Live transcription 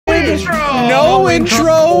good. No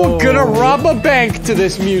intro. Gonna rob a bank to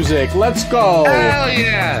this music. Let's go. Hell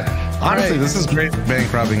yeah. Honestly, this is great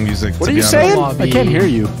bank robbing music. What are you saying? I can't hear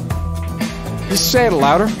you. Just say it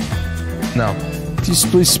louder. No. Can you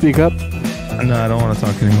please speak up? No, I don't want to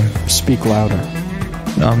talk anymore. Speak louder.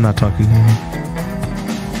 No, I'm not talking anymore.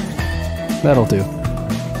 That'll do.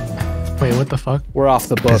 Wait, what the fuck? We're off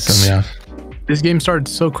the books. Pissing me off. This game started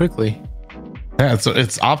so quickly. Yeah, it's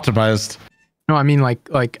optimized. No, I mean like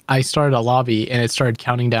I started a lobby and it started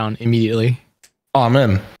counting down immediately. Oh, I'm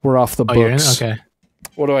in. We're off the books. You're in? Okay.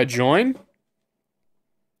 What do I join?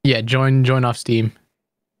 Yeah, join off Steam.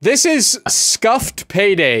 This is Scuffed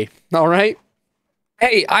Payday. All right.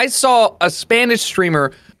 Hey, I saw a Spanish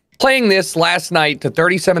streamer playing this last night to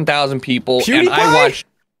 37,000 people, PewDiePie? and I watched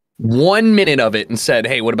 1 minute of it and said,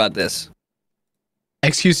 "Hey, what about this?"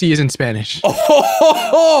 XQC is in Spanish.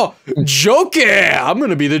 Oh, Joker! I'm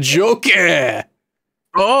gonna be the Joker.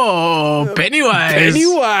 Oh, Pennywise.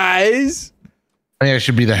 Pennywise. I think I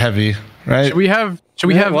should be the heavy, right? Should we have?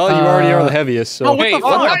 Well, you already are the heaviest. So. Oh, what Hey, the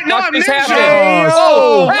what fuck? the fuck is happening?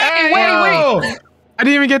 Oh, Hey, wait. I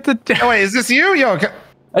didn't even get the. Oh, wait, is this you? Yo,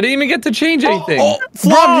 I didn't even get to change anything.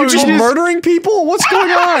 Flom, you just you just- murdering people? What's going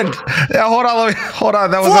on? yeah, hold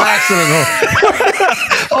on. That was an accident.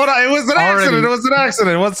 Hold on, it was an accident. It was an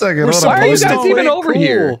accident. 1 second. We're Hold Why on. are you supposed guys to even play over cool.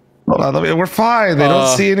 here? Hold on. We're fine. They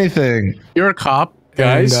don't see anything. You're a cop,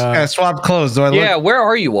 Guys. and, Yeah, swap clothes. Do I look? Yeah, where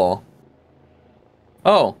are you all?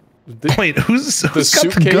 Oh, Wait, who's The got the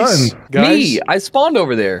suitcase? gun? Guys? me. I spawned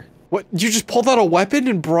over there. What? You just pulled out a weapon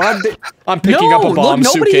in broad day? I'm picking No, up a bomb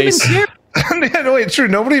look, nobody suitcase. even cares. Yeah, no, wait, true.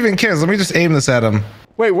 Nobody even cares. Let me just aim this at him.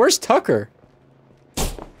 Wait, where's Tucker?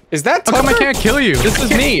 Is that how Tucker? come I can't kill you? This is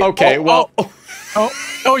me. Okay, well.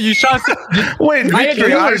 Oh, you shot. Wait, Victor, I did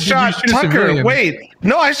you shot shoot a Tucker. civilian? Wait,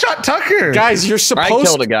 no, I shot Tucker. Guys, you're I supposed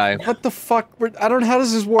killed a guy. What the fuck? I don't know. How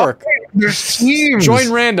does this work? There's teams.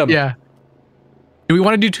 Join random. Yeah. Do we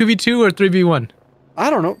want to do 2v2 or 3v1? I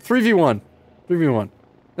don't know. 3v1. 3v1.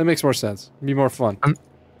 That makes more sense. It'd be more fun.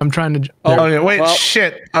 I'm trying to. Oh, yeah, wait, Well-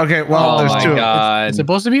 shit. Okay, well, Oh there's my two. god. It's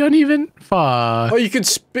supposed to be uneven. Fuck. Oh, you could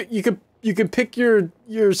you could pick your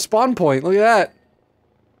spawn point. Look at that.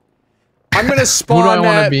 I'm gonna spawn wanna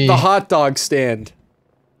at be? the hot dog stand.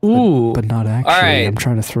 Ooh. But not actually. right. I'm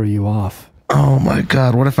trying to throw you off. Oh my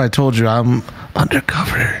god, what if I told you I'm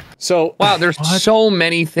undercover? So Wow, there's so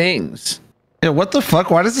many things. Yeah, what the fuck?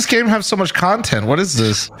 Why does this game have so much content? What is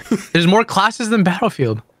this? There's more classes than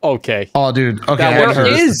Battlefield. okay. Oh, dude. Okay, That I one heard.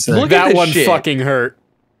 There is. Look at That this one shit. fucking hurt.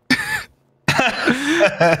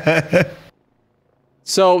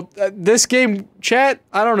 So this game, chat.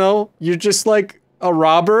 I don't know. You're just like a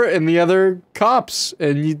robber and the other cops,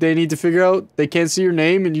 and they need to figure out. They can't see your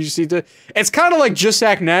name, and you just need to. It's kind of like Just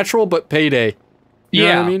Act Natural, but Payday. You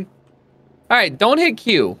know what I mean? All right, don't hit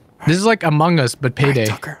Q. This is like Among Us, but Payday.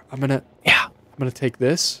 Tucker, I'm gonna take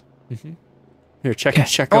this. Mm-hmm. Here, check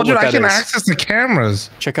Oh, out dude, what I that can is. access the cameras.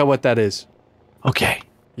 Check out what that is. Okay.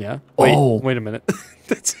 Yeah. Wait. Oh. Wait a minute.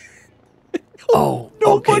 That's. Oh,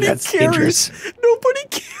 Nobody okay, that's carries. dangerous. Nobody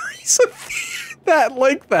carries that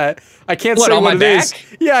like that. I can't What, say on what my it is.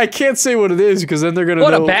 back? Yeah, I can't say what it is because then they're gonna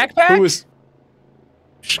What, a know backpack? who is.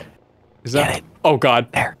 Is that? Get it. Oh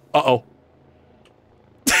God. There. Uh oh.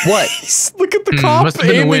 What? Look at the cop must have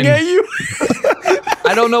been the aiming wind. at you.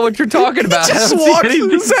 I don't know what you're talking about. I Just don't see walked. anything.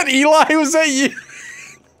 Was that Eli? Was that you?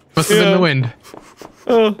 Must have been the wind.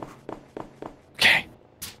 Okay.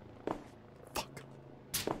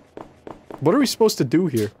 What are we supposed to do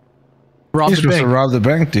here? Rob You're the supposed to bank. rob the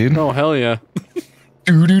bank, dude. Oh hell yeah. What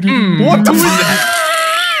What the fuck?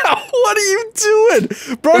 What are you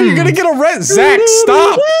doing? Bro, you're gonna get arrested. Zach,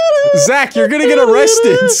 stop. Zach, you're gonna get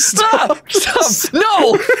arrested. Stop. Stop!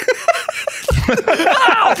 No!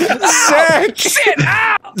 Zach. Shit!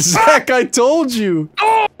 Ow! Zach, I told you.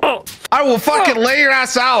 I will fucking lay your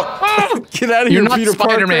ass out. Get out of You're here, not Peter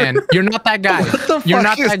Spider-Man. Parker. You're not that guy. the You're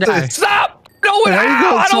fuck not is that guy. this? Stop! No! Why are you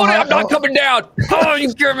going I so don't. I'm hard? not coming down. Oh,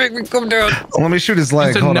 you can't make me come down. Let me shoot his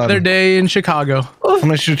leg. It's Hold another on. day in Chicago. I'm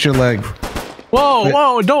gonna shoot your leg.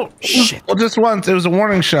 Whoa, don't. Shit. Well, just once. It was a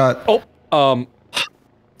warning shot. Oh,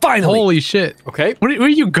 Finally. Holy shit. okay. Where are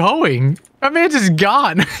you going? That man's just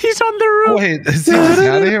gone. He's on the roof. Wait, is he just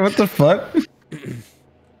out of here? What the fuck?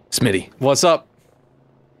 Smitty, What's up?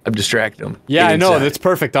 I've distracted him. Yeah, Get I know. inside. That's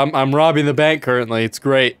perfect. I'm robbing the bank currently. It's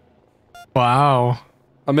great. Wow.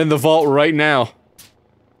 I'm in the vault right now. All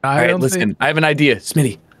I right, don't listen. think- I have an idea,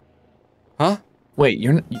 Smitty. Huh? Wait,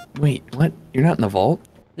 wait, what? You're not in the vault?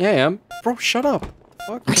 Yeah, I am. Bro, shut up.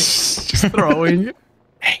 Fuck. Just throwing.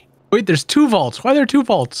 Hey. Wait, there's 2 vaults. Why are there 2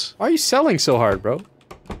 vaults? Why are you selling so hard, bro?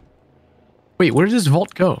 Wait, where does this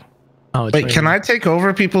vault go? Oh, it's Wait, right can here. I take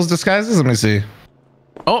over people's disguises? Let me see.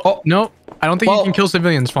 Oh, no. I don't think you can kill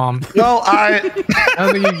civilians, Fom. Well, I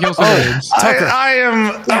don't think you can kill civilians. I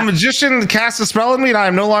am a magician, cast a spell on me, and I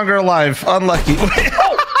am no longer alive. Unlucky.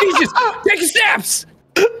 Oh, Jesus! Take steps!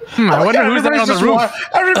 I wonder who's that on the roof.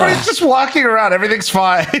 Everybody's just walking around. Everything's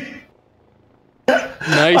fine.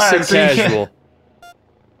 Nice and casual.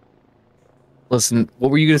 Listen,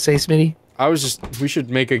 what were you gonna say, Smitty? We should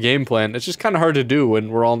make a game plan. It's just kind of hard to do when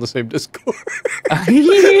we're all in the same Discord.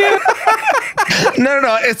 Yeah.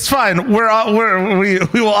 No, it's fine. We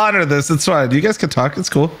will honor this. It's fine. You guys can talk. It's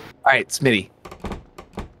cool. All right, Smitty.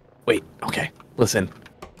 Wait. Okay. Listen.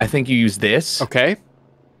 I think you use this. Okay.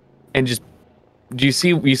 And just. Do you see?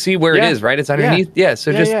 You see where it is, right? It's underneath. Yeah.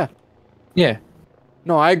 So yeah.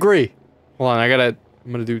 No, I agree. Hold on. I'm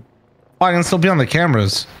gonna do. Oh, I can still be on the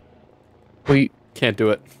cameras. Wait. Can't do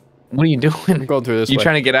it. What are you doing? I'm going through this You way.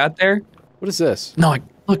 trying to get out there? What is this? No.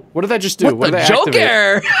 Look. What did I just do? What did the I Joker?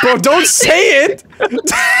 activate? Bro, don't say it!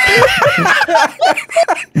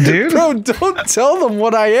 Dude. Bro, don't tell them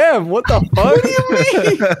what I am. What the fuck? What do you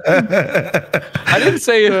mean? I didn't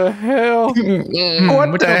say it. The hell?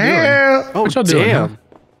 What the hell? Oh, What y'all doing, damn.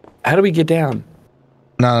 How do we get down?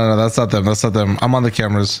 No, that's not them. That's not them. I'm on the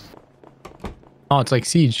cameras. Oh, it's like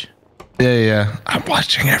Siege. Yeah. I'm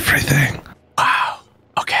watching everything. Wow.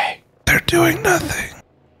 Okay. They're doing nothing.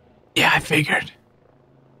 Yeah, I figured.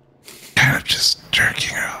 Kind of just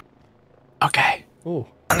jerking out. Okay. Oh,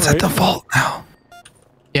 One's at the vault now.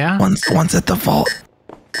 Yeah? One's at the vault.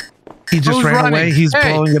 He just Who's ran running? away. He's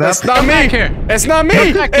Hey, blowing it up. It's not me! here. It's not me!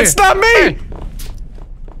 Come back It's here. not me! Hey.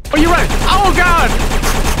 Oh, you're right. Oh, God.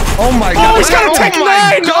 Oh my Oh, god. he's got a Tech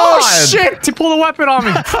 9! Oh, shit! He pulled a weapon on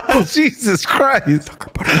me. Oh, Jesus Christ.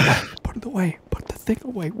 Put it away. Put the thing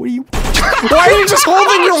away. What are you... Why are you just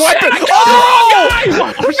holding your weapon? Oh!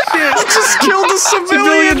 Oh, shit. You just killed a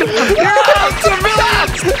civilian!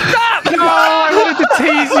 No, I wanted to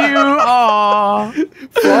tase you. Oh.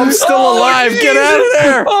 I'm still alive. Get out of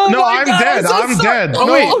there! No, I'm dead. I'm dead.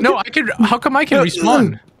 Oh, wait. No, I can. How come I can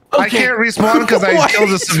respawn? I can't respawn because I killed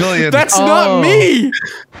a civilian. That's not me!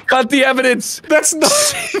 Got the evidence. That's not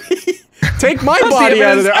me! Take my the body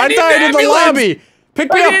out of there. evidence. I I need died an in the ambulance. lobby!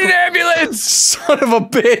 Pick me I need an up! ambulance. Son of a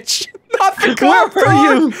bitch! Not the cop Where are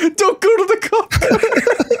car! you? Don't go to the cop car!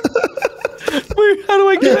 Wait, how do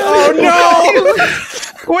I get out? Oh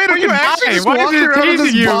no! Wait, are you actually just Why is walking it around with tasing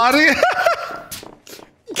his you? body?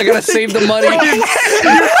 I gotta save the money. You're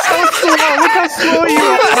so slow. Look how slow you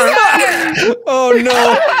are. Oh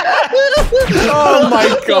no! Oh my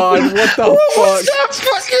god! What the fuck? That's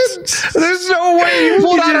fucking. There's no way you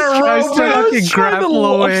pulled out a tries rope. to man. fucking grapple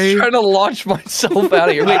away. I'm trying to launch myself out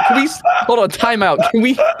of here. Wait, can we hold on? Time out. Can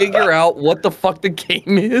we figure out what the fuck the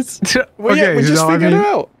game is? Well, yeah, we just figured it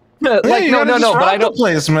out. Like, Hey, you no, gotta just but I rob the don't.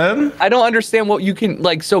 place, man. I don't understand what you can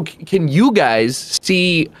like. So, can you guys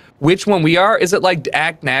see which one we are? Is it like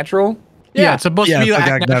act natural? Yeah, it's supposed to be it's like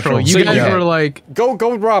like natural. natural. You So guys yeah. were like, Go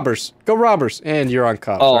robbers. Go robbers. And you're on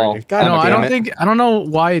cops. Oh. aren't you? God no, I damn don't it. think. I don't know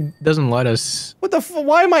why it doesn't let us. What the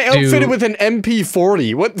why am I outfitted Dude. with an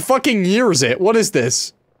MP40? What fucking year is it? What is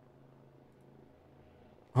this?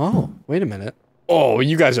 Oh, wait a minute. Oh,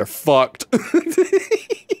 you guys are fucked.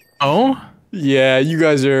 Oh, Yeah, you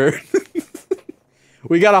guys are...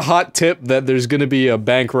 We got a hot tip that there's gonna be a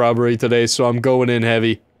bank robbery today, so I'm going in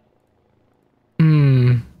heavy.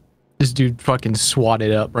 this dude fucking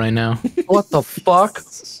swatted up right now. What the fuck?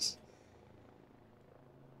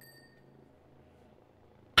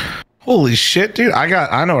 Holy shit, dude.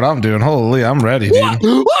 I know what I'm doing. Holy, I'm ready, dude.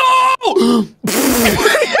 Oh!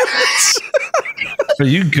 Are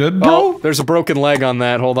you good, bro? Oh, there's a broken leg on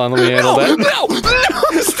that. Hold on, let me handle that.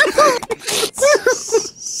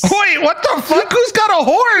 Wait, what the fuck? Who's got a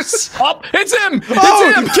horse? Oh, it's him! It's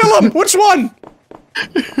Oh, him! kill him! Which one?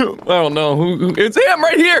 I don't know who. It's him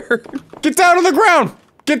right here. Get down on the ground!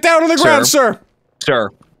 Get down on the ground, sir!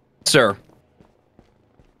 Sir.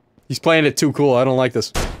 He's playing it too cool. I don't like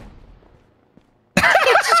this.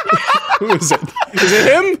 Who is it? Is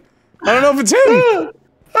it him? I don't know if it's him.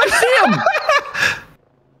 That's him.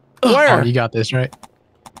 Where? Oh, you got this right.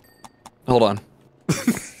 Hold on.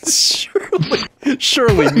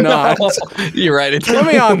 Surely not. You're right. It's Let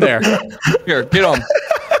me on there. Here, get on.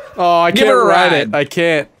 Oh, I Give can't her a ride ride. it. I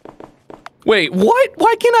can't. Wait, what?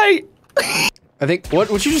 Why can't I? I think.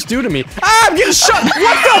 What'd you just do to me? Ah, I'm getting shot.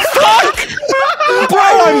 What the fuck? Bro,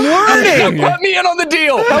 I'm learning. Cut me in on the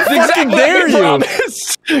deal. How fucking dare you?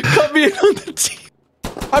 Promised. Cut me in on the deal.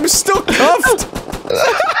 I'm still cuffed.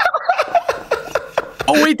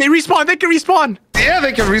 Oh wait, they respawn. They can respawn. Yeah,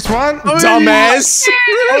 they can respawn. Dumbass.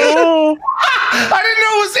 Oh, I didn't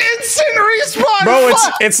know it was instant respawn. Bro,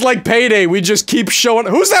 Fuck. it's like payday. We just keep showing.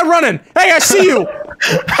 Who's that running? Hey, I see you.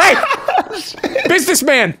 Hey,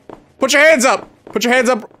 businessman, put your hands up. Put your hands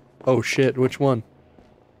up. Oh shit, which one?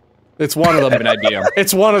 It's one of them. I have an idea.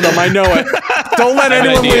 It's one of them. I know it. Don't let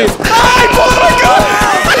anyone idea. leave. I pulled my gun.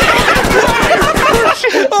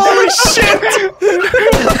 Holy shit!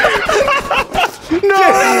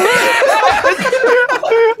 No!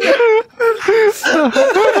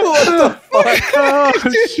 What the fuck? Oh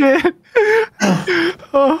shit!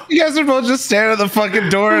 You guys are both just staring at the fucking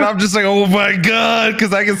door, and I'm just like, oh my god,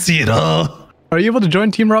 because I can see it all. Are you able to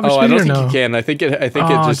join Team Robert's Oh, I video don't or think no? you can. I think it Oh, it's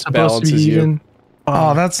just supposed to be balances you. even.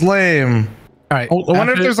 Oh, that's lame. All right. I wonder if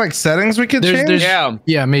after- there's like settings we could change. Yeah.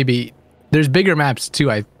 Yeah, maybe. There's bigger maps too,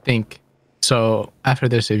 I think. So after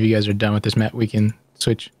this, if you guys are done with this map, we can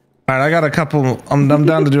switch. All right, I got a couple. I'm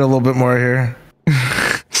down to do a little bit more here.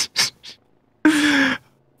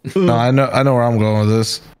 No, I know where I'm going with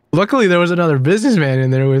this. Luckily, there was another businessman in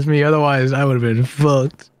there with me. Otherwise, I would have been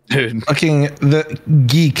fucked. Dude. Fucking the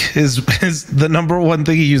geek is the number one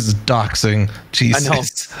thing he uses. Doxing.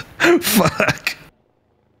 Jesus. Fuck.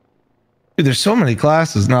 Dude, there's so many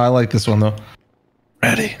classes. No, I like this one though.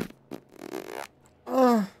 Ready.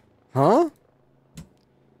 Huh?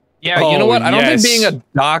 Yeah, you know Oh, what? I don't think yes. being a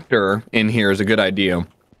doctor in here is a good idea.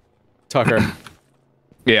 Tucker,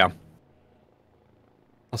 Yeah.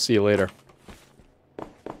 I'll see you later.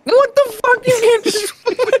 What the fuck? You can't just.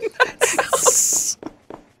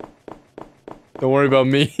 Don't worry about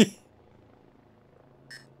me.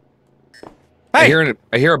 I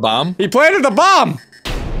Hey, hear a bomb. he planted the bomb.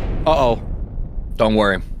 Uh-oh. Don't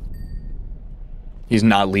worry. He's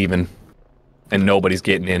not leaving, and nobody's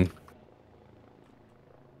getting in.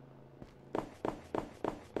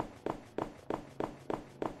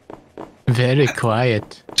 Very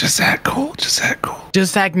quiet. Just act cool. Just act cool.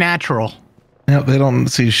 Just act natural. Yep, they don't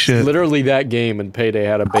see shit. Literally that game and Payday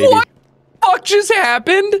had a baby. What the fuck just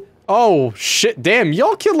happened? Oh, shit. Damn,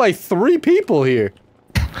 y'all killed like 3 people here.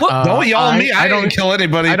 Don't yell at me. I don't kill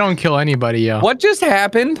anybody. I don't kill anybody, yo. What just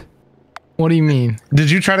happened? What do you mean? Did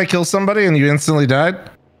you try to kill somebody and you instantly died?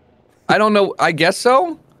 I don't know. I guess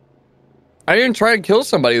so. I didn't try to kill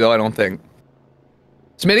somebody though. I don't think.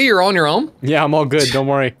 Smitty, you're on your own. Yeah, I'm all good. Don't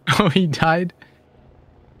worry. Oh, he died?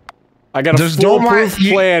 I got a Just don't foolproof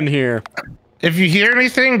mind- plan here. If you hear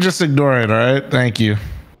anything, just ignore it, all right? Thank you.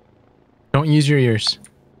 Don't use your ears.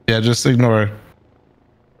 Yeah, just ignore it.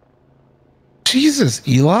 Jesus,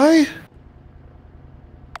 Eli?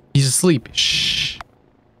 He's asleep. Shh.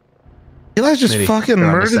 Eli just Maybe fucking they're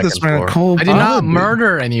on the murdered this second man floor. cold. I did not blooded.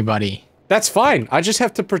 murder anybody. That's fine. I just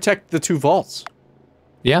have to protect the 2 vaults.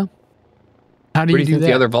 Yeah. How do Where you do do you think that?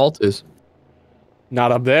 the other vault is?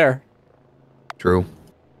 Not up there. True.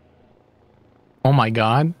 Oh my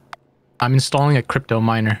god. I'm installing a crypto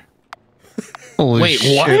miner. Holy Wait,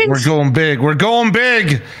 shit, what? we're going big. We're going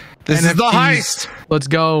big. This is the NFTs. heist. Let's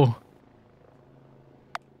go.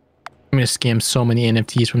 I'm gonna scam so many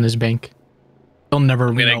NFTs from this bank. They'll never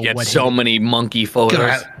I'm gonna know get what so hit. many monkey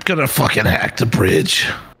photos. Gonna fucking hack the bridge.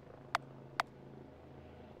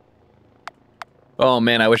 Oh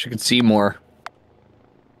man, I wish I could see more.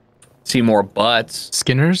 See more butts.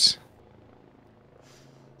 Skinners?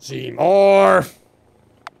 See more. Are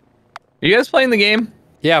you guys playing the game?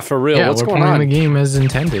 Yeah, for real. Yeah, What's we're going playing on? the game as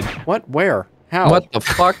intended. What? Where? How? What the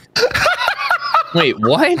fuck? Wait,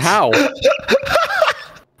 what? How? Bro,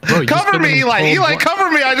 you just Cover killed me, him in Eli. cold Eli, blood.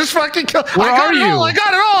 cover me. I just fucking killed. Where I got are it all. you? I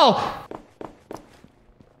got it all.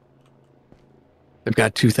 They've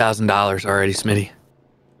got $2,000 already, Smitty.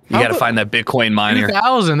 You How gotta the- find that Bitcoin miner.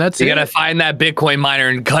 2,000, that's You it. gotta find that Bitcoin miner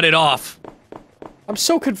and cut it off. I'm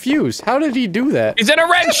so confused. How did he do that? He's in a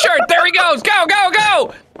red shirt. There he goes. Go, go,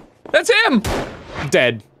 go. That's him.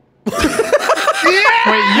 Dead. Wait,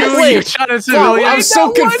 you Wait, shot a Wow, civilian? I'm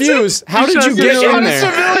so confused. How did you get You're in a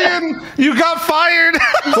there? civilian. You got fired.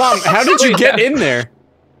 Plum, how did you get in there?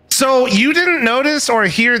 So you didn't notice or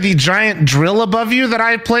hear the giant drill above you that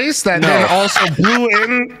I placed that then also blew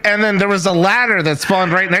in, and then there was a ladder that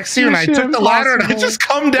spawned right next to you, and I took the ladder and I just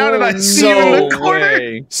come down and I see you in the corner.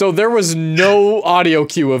 way. So there was no audio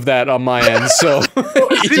cue of that on my end. So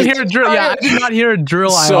I didn't hear a drill. Yeah, I did not hear a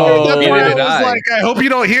drill at So- all. That's Neither why I did was I. like, I hope you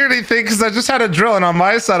don't hear anything because I just had a drill, and on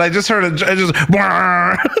my side, I just heard I just.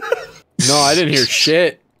 no, I didn't hear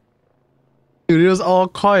shit. Dude, it was all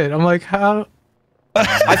quiet. I'm like, how?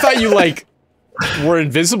 I thought you like were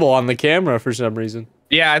invisible on the camera for some reason.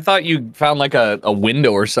 Yeah, I thought you found like a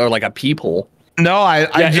window or so, like a peephole. No, I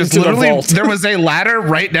just into the literally vault. there was a ladder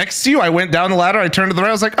right next to you. I went down the ladder. I turned to the right.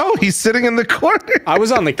 I was like, oh, he's sitting in the corner. I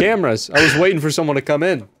was on the cameras. I was waiting for someone to come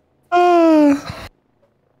in.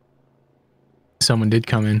 Someone did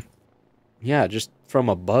come in. Yeah, just from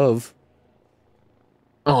above.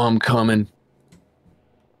 Oh, I'm coming.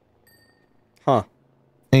 Huh.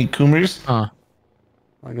 Hey, Coomers. Huh.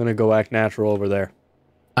 I'm gonna go act natural over there.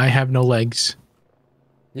 I have no legs.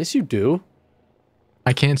 Yes, you do.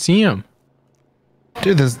 I can't see him.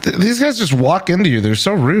 Dude, these guys just walk into you. They're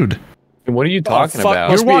so rude. What are you talking fuck,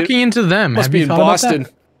 about? must You're be- walking into them. Must Have be you in thought about Boston.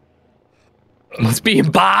 that? Let's be in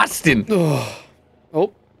Boston.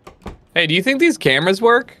 Oh, Hey, do you think these cameras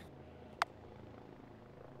work?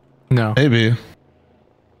 No, Maybe.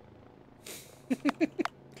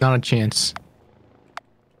 not a chance.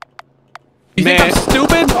 You Man. think I'm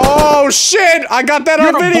stupid? oh shit! I got that on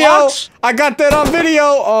You're a video. box? I got that on video.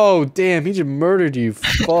 Oh damn! He just murdered you.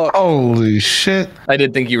 Fuck. Holy shit. I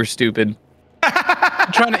did think you were stupid.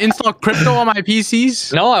 Trying to install crypto on my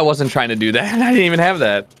PCs? No, I wasn't trying to do that. I didn't even have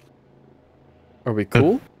that. Are we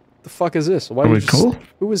cool? The fuck is this? Why Are you we just- cool?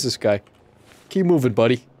 Who is this guy? Keep moving,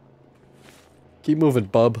 buddy. Keep moving,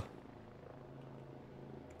 bub. Get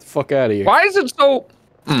the fuck out of here. Why is it so?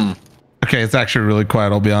 Okay, it's actually really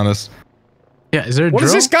quiet, I'll be honest. Yeah, is there a What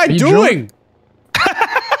is drill? this guy Are you drilling?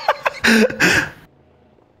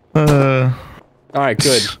 doing? All right,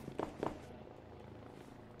 good.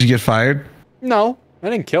 Did you get fired? No,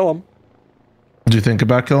 I didn't kill him. Did you think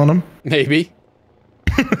about killing him? Maybe.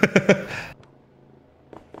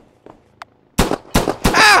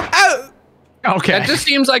 Okay. That just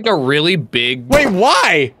seems like a really big Wait,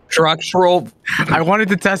 why? structural. I wanted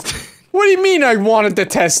to test What do you mean I wanted to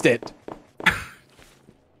test it?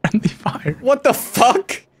 friendly fire. What the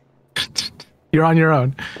fuck? You're on your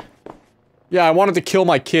own. Yeah, I wanted to kill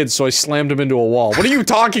my kids, so I slammed him into a wall. What are you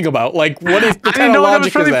talking about? Like, what is the I kind didn't of know that was logic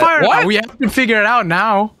is friendly that? fire. What? We have to figure it out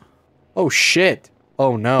now. Oh shit!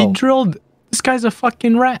 Oh He no! drilled. This guy's a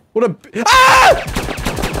fucking rat. What a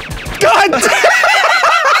ah! God!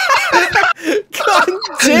 God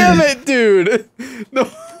damn it, dude! No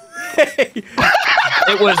way!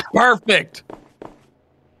 It was perfect.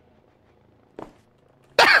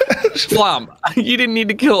 Flom, you didn't need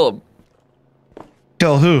to kill him.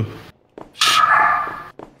 Kill who?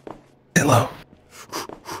 Hello.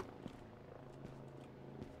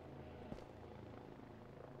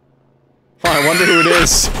 Oh, I wonder who it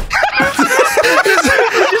is.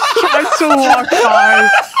 Trying to walk by.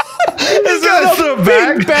 Is that the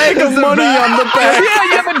Big bag of money on the back. Yeah,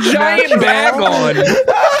 you have a giant bag on.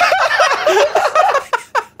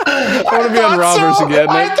 I want to be on robbers again.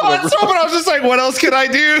 I thought so, but I was just like, what else can I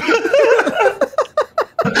do?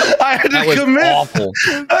 I had That to was commit. awful.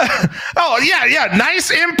 Oh, yeah. Nice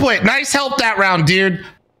input. Nice help that round, dude.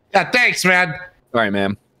 Yeah, thanks, man. Sorry,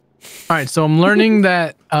 man. All right, so I'm learning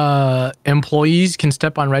that employees can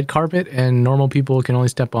step on red carpet and normal people can only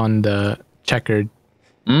step on the checkered.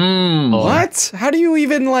 What? How do you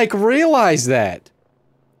even like realize that?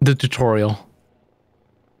 The tutorial.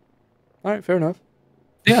 All right, fair enough.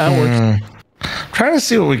 Yeah, that works. Trying to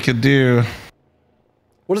see what we could do.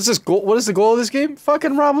 What is this goal? What is the goal of this game?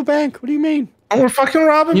 Fucking rob a bank. What do you mean? Oh, we're fucking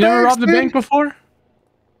robbing You never banks, robbed a dude? bank before?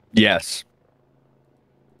 Yes.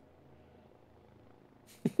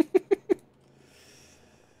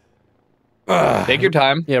 Take your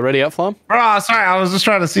time. Yeah, ready up, Flom? Oh, sorry. I was just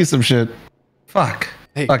trying to see some shit. Fuck.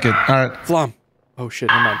 Hey. Fuck it. All right. Flom. Oh shit,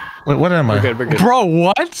 never mind. Wait, what am I? We're good, we're good. Bro,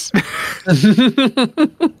 what?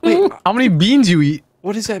 Wait, How many beans you eat?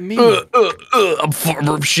 what does that mean? I'm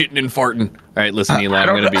shitting and farting. All right, listen, Eli. I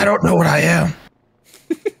don't know what I am.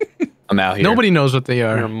 I'm out here. Nobody knows what they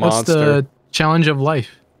are. You're a That's the monster. challenge of life.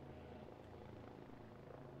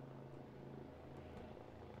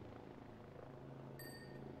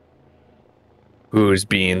 Who's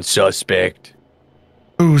being suspect?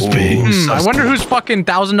 Who's being I wonder whose fucking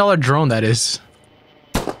 $1,000 drone that is.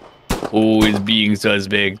 Who is being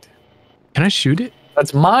suspect? Can I shoot it?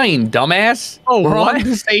 That's mine, dumbass. Oh, We're what? on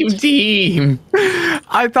the same team.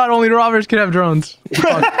 I thought only robbers could have drones.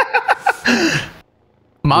 Fuck.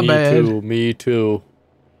 My me bad. too, me too.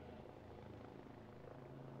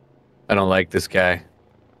 I don't like this guy.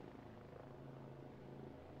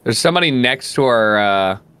 There's somebody next to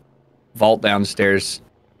our vault downstairs.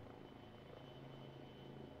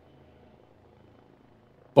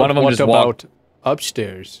 One of them What just about walked.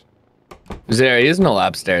 upstairs? There is no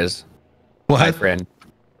upstairs, my What? friend.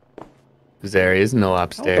 There is no How the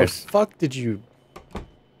upstairs. fuck did you?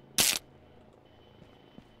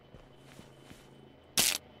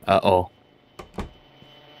 Uh-oh.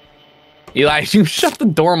 Eli, you shut the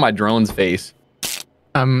door in my drone's face.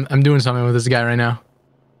 I'm doing something with this guy right now.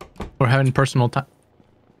 We're having personal time.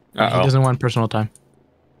 He Uh-oh. doesn't want personal time.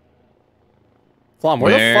 Flom,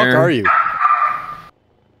 where the fuck Where? are you?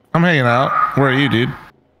 I'm hanging out. Where are you, dude?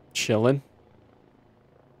 Chilling.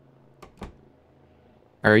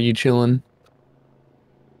 Are you chilling?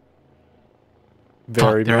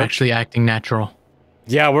 Very They're much. actually acting natural.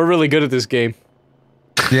 Yeah, we're really good at this game.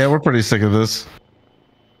 Yeah, we're pretty sick of this.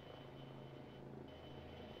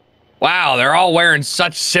 Wow, they're all wearing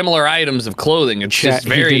such similar items of clothing. It's Chat, just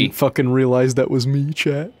very. he didn't fucking realize that was me,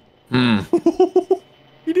 chat. Hmm.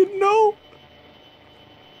 He didn't know.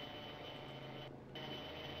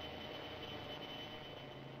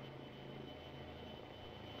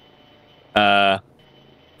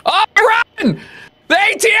 Oh, run! The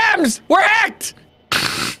ATMs! We're hacked!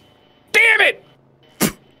 Damn it!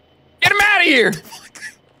 Get him out of here!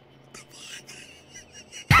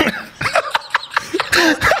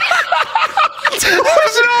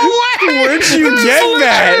 There's no way! Where'd you get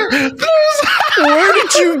that? Where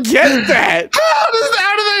did you get that?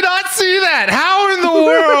 How do they not see that? How in the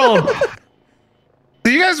world?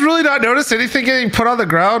 Do you guys really not notice anything getting put on the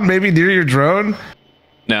ground, maybe near your drone?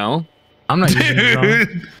 No. I'm not using it wrong.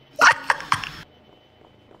 Dude.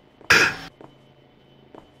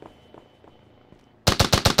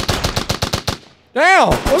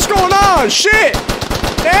 Down! What's going on? Shit!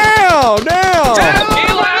 Down! Down!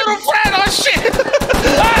 My little friend! Oh shit!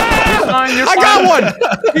 I got one!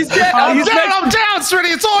 He's dead. I'm down! I'm down,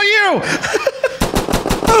 Smitty! It's all you!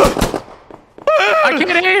 I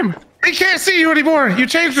can't aim. He can't see you anymore. You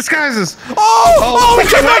changed disguises. Oh! He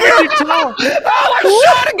came over here! Oh, I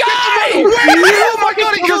shot a guy! Oh my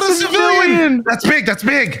god! He killed a civilian. That's big. That's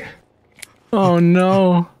big. Oh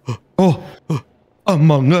no. Oh,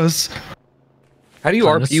 Among Us. How do you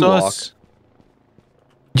RP walk?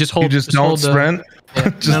 Just hold. You just don't hold the- sprint. Yeah.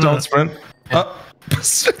 Just don't sprint.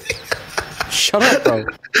 Shut up, bro.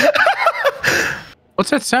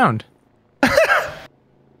 What's that sound?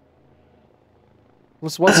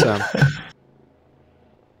 What's what sound?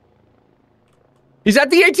 He's at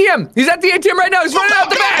the ATM! He's at the ATM right now! He's running out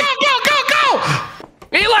the back!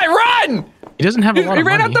 Go! Eli, run! He doesn't have a lot He of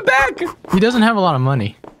ran money. out the back! He doesn't have a lot of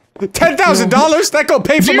money. $10,000? That gonna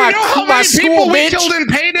pay for Do you my, know how my many school, people we bitch! killed in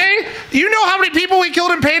Payday? You know how many people we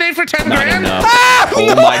killed in Payday for 10 grand?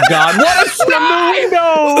 Oh my god, what a snipe!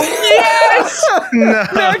 No! Yes! No.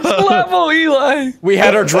 Next level, Eli! We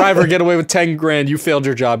had our driver get away with 10 grand. You failed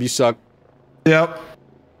your job. You suck. Yep.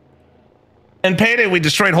 In Payday, we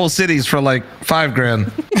destroyed whole cities for like 5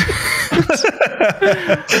 grand.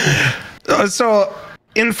 So,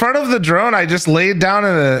 in front of the drone, I just laid down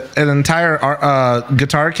an entire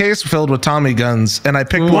guitar case filled with Tommy guns, and I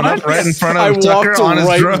picked one up right in front of Tucker walked on his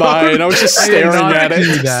right drone. by and I was just staring not at do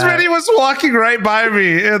it. that. Smitty was walking right by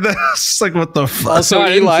me, and then I was just like, "What the fuck?" Also, No, I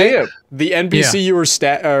didn't see Eli, it. the NPC Yeah. you were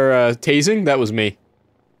tasing, that was me.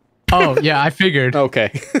 Oh yeah, I figured.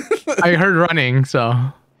 Okay. I heard running, so.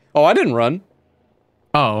 Oh, I didn't run.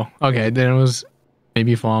 Oh, okay. Then it was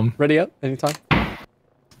maybe Flom. Ready up? Anytime?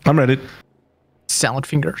 I'm ready. Salad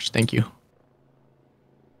fingers. Thank you.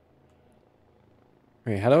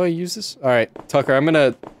 Wait, how do I use this? All right, Tucker, I'm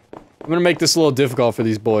gonna make this a little difficult for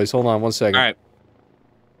these boys. Hold on one second. Alright.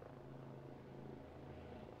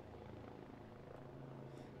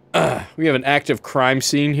 We have an active crime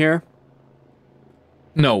scene here.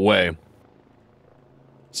 No way.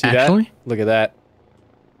 See Actually? that? Look at that.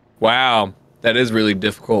 Wow. That is really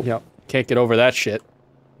difficult. Yep. Can't get over that shit.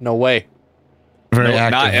 No way. Very No,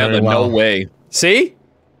 active. not very Ella, well. no way. See?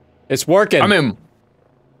 It's working. I mean,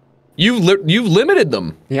 you've limited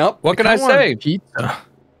them. Yep. What can I want say? Pizza. What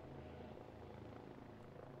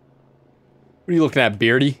are you looking at,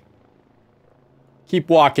 Beardy? Keep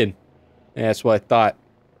walking. Yeah, that's what I thought.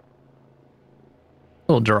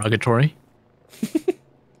 A little derogatory.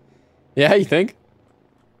 Yeah, you think?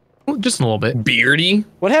 Well, just a little bit. Beardy?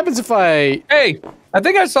 What happens if I... Hey, I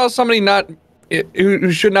think I saw somebody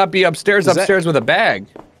who should not be upstairs Is that- upstairs with a bag.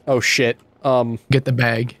 Oh, shit. Get the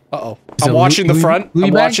bag. Uh-oh. Is I'm it watching the Louis- front. Louis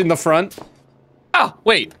I'm bag? watching the front. Ah,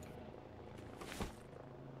 wait.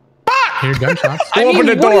 Hear gunshots. I Open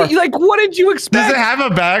the what door. what did you Does expect? it have a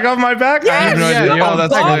bag on my back? I have no yeah, idea. yeah. Oh,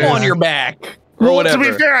 that's Bomb hilarious. on your back. Or Well, whatever.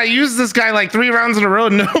 to be fair, I used this guy like 3 rounds in a row.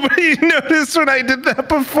 Nobody noticed when I did that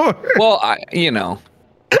before. Well, you know.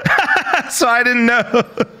 So I didn't know.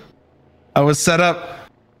 I was set up.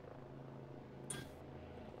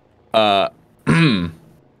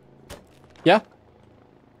 Yeah?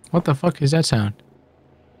 What the fuck is that sound?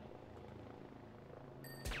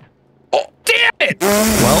 Oh, damn it!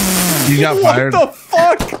 Well, you got fired. What the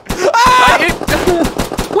fuck?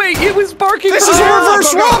 Wait, it was barking. This is for help.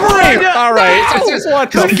 reverse robbery! Alright.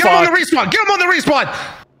 What the Get him on the fuck? respawn. Get him on the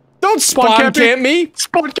respawn. Don't spawn camping. camp me!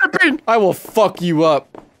 Spawn camping! I will fuck you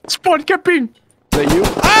up. Spawn camping! Is that you?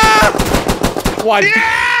 Ah! What?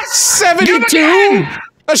 Yes! 72?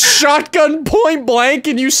 A shotgun point blank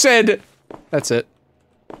and you said... That's it.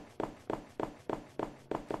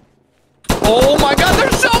 Oh my god,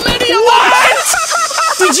 there's so many of What?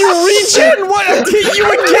 Did you reach in? What? I hit you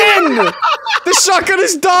again! The shotgun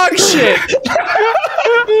is dog shit!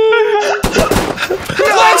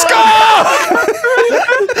 Let's go!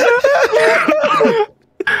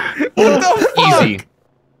 What the fuck? Easy.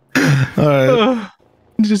 Alright.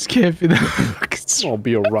 Just can't be that. I'll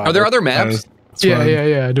be a robber. Are there other maps?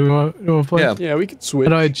 Yeah. Do we want to play? Yeah. Yeah, we can switch.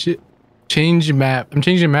 How do I change map? I'm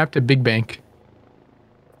changing map to big bank.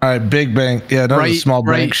 Alright, big bank. Yeah, not a small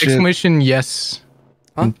bank shit. Exclamation yes.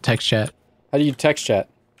 Huh? Text chat. How do you text chat?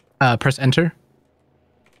 Press enter.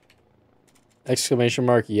 Exclamation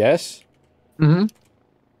mark yes? Mm-hmm.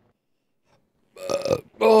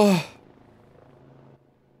 Oh.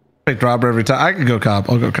 Picked robber every time. I can go cop.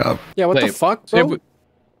 I'll go cop. Yeah, what the Wait, fuck, so bro?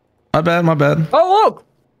 My bad. Oh, look!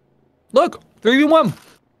 Look! 3v1.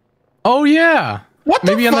 Oh yeah. What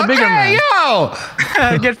Maybe the on the fuck? bigger Hey,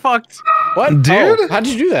 map. yo! Get fucked. What? Dude? Oh, how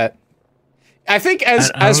did you do that? I think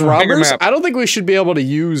as don't know. robbers, Bigger map. I don't think we should be able to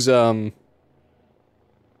use our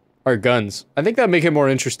guns. I think that'd make it more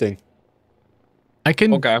interesting. I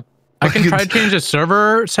can Okay. I can try to change the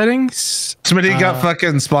server settings. Smitty got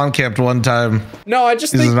fucking spawn camped one time. No, I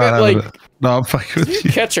just He's think not that having like it. No, I'm fucking if with you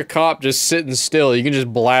you. catch a cop just sitting still, you can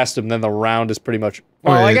just blast him, then the round is pretty much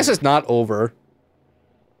well, I Wait. guess it's not over.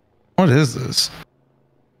 What is this?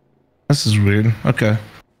 This is weird. Okay.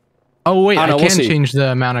 Oh wait, I I, don't know, we'll can see. change the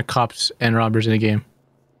amount of cops and robbers in the game.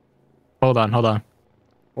 Hold on. Well, game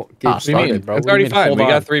Ah, What do you mean? started, bro. It's What do you mean, 35. hold We on?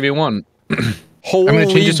 got 3v1. Holy I'm gonna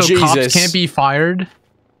change it so Jesus. cops can't be fired.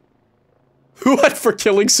 What, for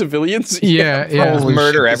killing civilians? Yeah. Holy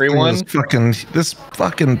Murder shit, everyone? This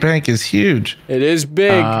fucking bank is huge. It is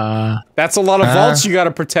big. That's a lot of vaults you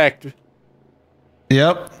gotta protect.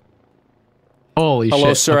 Yep. Holy shit.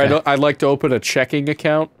 Hello, sir. Okay. I'd like to open a checking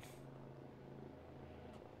account.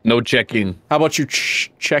 No checking. How about you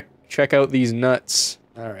check out these nuts?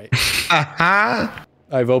 All right.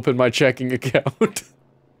 I've opened my checking account.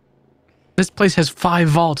 This place has 5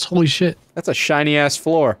 vaults. Holy shit. That's a shiny ass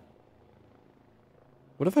floor.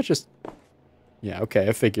 What if I just? Yeah. Okay.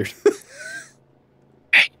 I figured.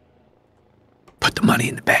 Put the money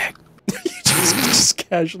in the bag. just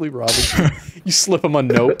casually robbing. You slip him a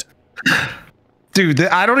note. Dude,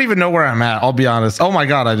 I don't even know where I'm at. I'll be honest. Oh my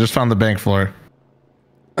god, I just found the bank floor.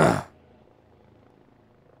 Don't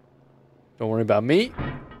worry about me.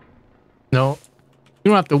 No. You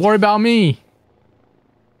don't have to worry about me.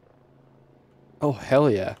 Oh hell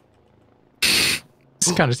yeah.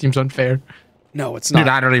 This kind of seems unfair. No, it's not. Dude,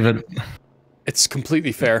 I don't even. It's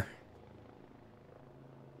completely fair.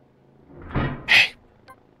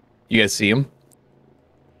 You guys see him?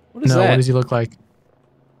 What is No, that? what does he look like?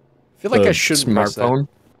 I feel like The I shouldn't press that. smartphone.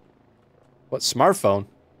 What smartphone?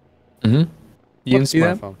 Mm-hmm. You What didn't see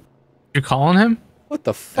that? smartphone? You're calling him? What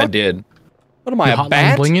the fuck? I did. What am I, Your a hotline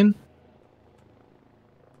bat? blinging?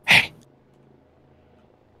 Hey.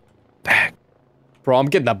 Bag. Bro, I'm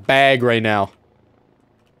getting a bag right now.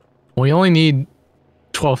 We only need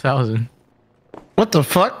 12,000. What the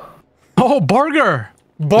fuck? Oh, burger!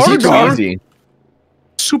 Burger? Easy.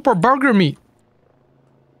 Super burger meat.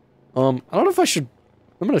 I don't know if I should.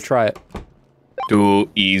 I'm gonna try it. Too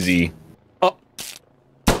easy.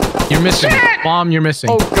 You're missing. Bomb, you're missing.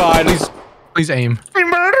 Oh god. Please aim. He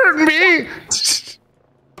murdered me.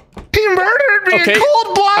 He murdered me Okay. in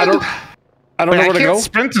cold blood. I don't know Wait, where I to can't go.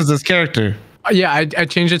 sprint as this character. Yeah, I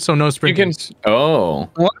changed it so no You sprinting. can. Oh.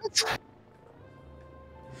 What?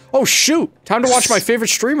 Oh shoot! Time to watch my favorite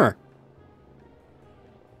streamer.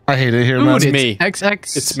 I hate it here, Dude, man. it's it's me.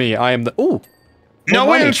 XX. It's me. I am the. Ooh. No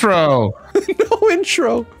money. intro. No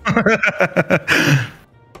intro.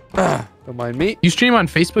 Don't mind me. You stream on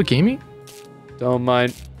Facebook Gaming? Don't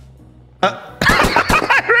mind. I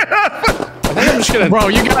think I'm just gonna. Bro,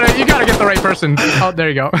 you gotta get the right person. Oh, there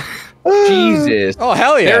you go. Jesus. Oh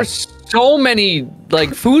hell yeah! There's so many like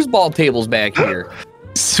foosball tables back here.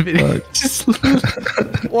 Just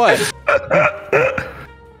What? I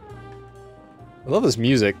love this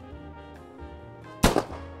music. Yeah,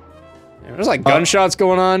 there's like gunshots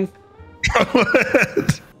going on.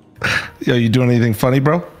 What? Yo, you doing anything funny,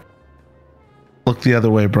 bro? Look the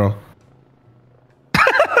other way, bro.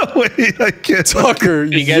 Wait, I can't. Tucker,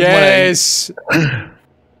 You guys yes.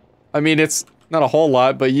 I mean, it's not a whole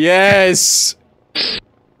lot, but yes.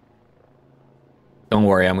 Don't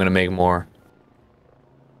worry, I'm gonna make more.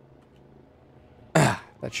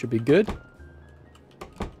 That should be good.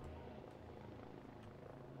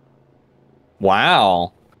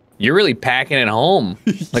 Wow. You're really packing it home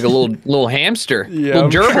like a little hamster. Yeah, little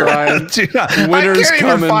I'm gerbil. trying. Dude, Winter's I can't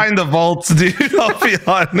coming. even find the vaults, dude. I'll be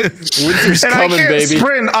honest. Winter's and coming, I can't baby.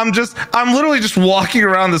 sprint. I'm literally just walking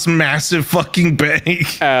around this massive fucking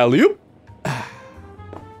bank. Alley-oop.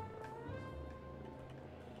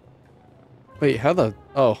 Wait, how the...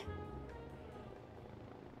 Oh.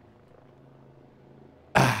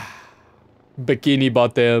 Bikini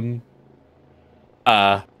bottom.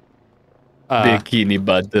 Bikini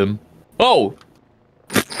bottom. Oh!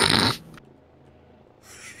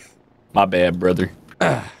 My bad, brother.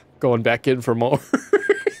 Going back in for more.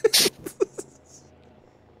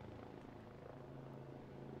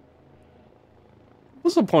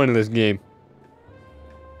 What's the point of this game?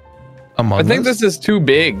 I think this is too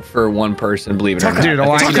big for one person, believe it or not. Dude,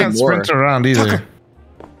 I think can't it's more. sprint around either.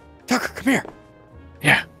 Tucker, come here.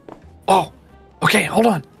 Yeah. Oh, okay, hold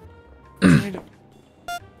on.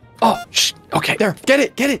 Oh, shh. Okay. There, get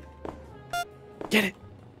it, get it. Get it.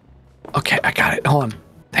 Okay, I got it. Hold on.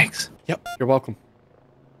 Thanks. Yep, you're welcome.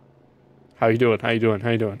 How you doing? How you doing?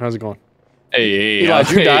 How you doing? How's it going? Hey, Eli,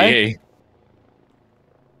 did you die? hey.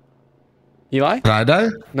 Eli? Did I die?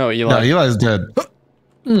 No, Eli. No, Eli's dead.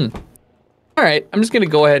 All right, I'm just gonna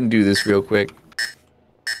go ahead and do this real quick.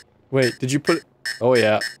 Wait, did you put it? Oh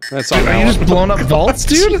yeah, that's on Dude, are you that just blowing up vaults,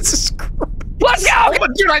 dude? Jesus Christ. Let's go! Oh,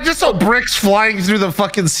 dude, I just saw bricks flying through the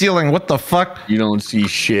fucking ceiling. What the fuck? You don't see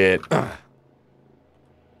shit.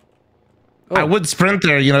 I would sprint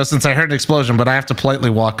there, you know, since I heard an explosion, but I have to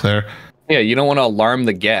politely walk there. Yeah, you don't want to alarm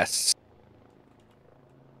the guests.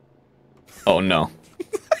 Oh no.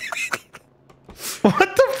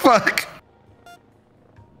 What the fuck?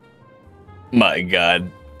 My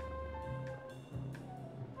God.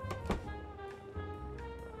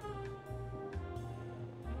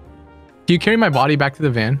 Do you carry my body back to the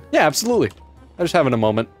van? Yeah, absolutely. I'm just having a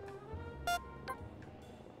moment.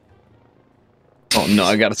 Oh no,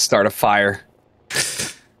 I gotta start a fire.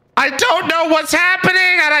 I don't know what's happening,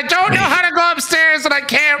 and I don't know how to go upstairs, and I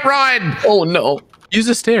can't run. Oh no. Use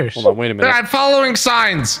the stairs. Hold on, wait a minute. I'm following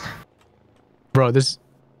signs. Bro, this...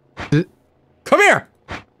 Come here!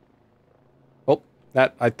 Oh,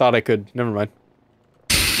 that, I thought I could. Never mind.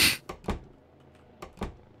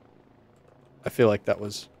 I feel like that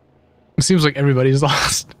was... It seems like everybody's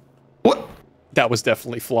lost. What? That was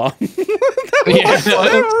definitely Flaw. Yeah.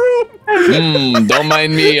 Don't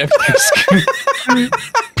mind me.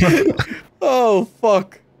 Oh,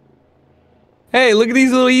 fuck. Hey, look at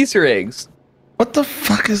these little Easter eggs. What the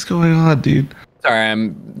fuck is going on, dude? Sorry,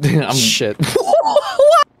 I'm Shit.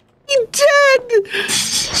 What? You dead?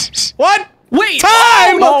 What? Wait.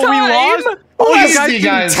 Time! Oh, we lost? Oh, you Easy, guys didn't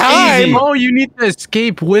guys, time. easy. Oh, you need to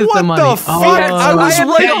escape with What the money. the fuck? Oh. I was I had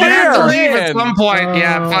right to- Yeah, you have to there. leave at some point.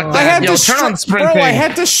 Yeah, fuck that. I had Yo, to turn on sprinting. Bro, I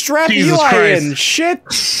had to strap Jesus Eli Christ. in. Shit.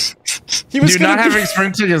 He was Dude, gonna not be- having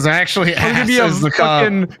sprinting is actually There's gonna ass be a as the cop.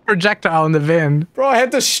 fucking projectile in the van. Bro, I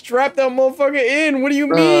had to strap that motherfucker in. What do you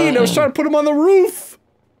mean? I was trying to put him on the roof.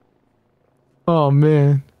 Oh,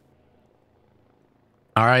 man.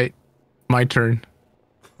 All right. My turn.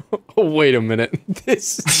 Oh, wait a minute.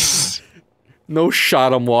 This... No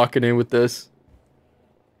shot I'm walking in with this.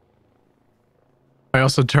 I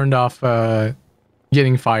also turned off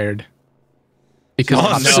getting fired. Because Oh,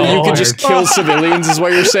 I'm no. So you fired. could just kill civilians is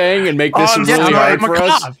what you're saying and make this Oh, really yeah, hard I'm for a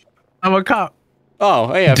us? cop. I'm a cop.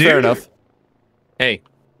 Oh, yeah, Dude. fair enough. Hey,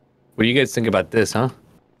 what do you guys think about this, huh?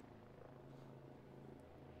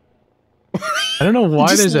 I don't know why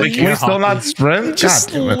Just there's a leave. Can we air still hockey. not sprint? Just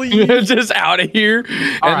God damn it. leave. Just out of here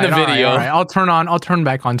All and right, the all right, video. all right. I'll turn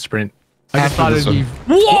back on sprint. I just After thought this it'd be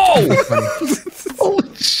Whoa!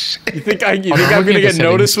 Holy shit. You think, I'm looking gonna at the get settings.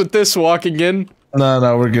 noticed with this walking in?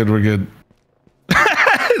 No, we're good, we're good.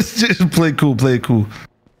 Just play cool, play cool.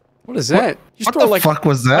 What is that? You What throw, the like, fuck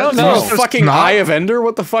was that? I don't know. Just Fucking snot? Eye of Ender?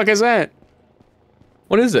 What the fuck is that?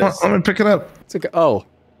 What is this? Let me pick it up. It's like, oh,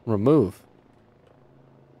 remove.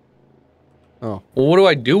 Oh, Well, what do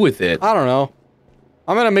I do with it? I don't know.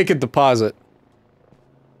 I'm gonna make a deposit.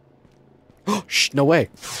 Oh, shh, no way.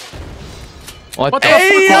 What What the the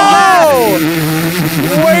Hey, fuck?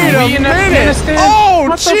 yo! Wait a we in minute! Afghanistan? Oh,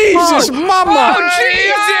 What the Jesus, fuck? mama! Oh,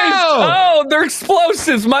 Jesus! Oh, they're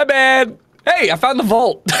explosives. My bad. Hey, I found the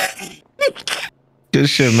vault. Good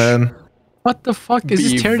shit, man. What the fuck is Be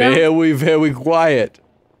this tear down? very, very quiet.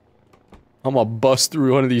 I'm gonna bust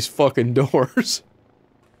through one of these fucking doors.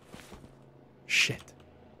 Shit.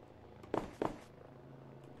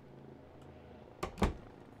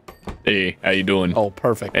 Hey, how you doing? Oh,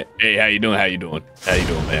 perfect. Hey, how you doing? How you doing? How you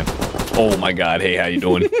doing, man? Oh my God. Hey, how you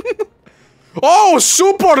doing? Oh,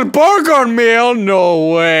 super burger meal?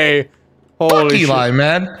 No way. Fuck Holy shit. Eli,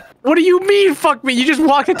 man. What do you mean, fuck me? You just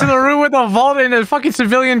walked into the room with a vault in a fucking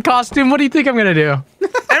civilian costume. What do you think I'm gonna do?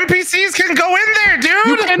 NPCs can go in there,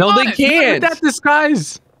 dude. No, they can't. That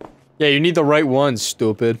disguise. Yeah, you need the right one,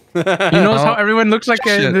 stupid. You notice how everyone looks like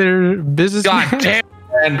their business. God damn,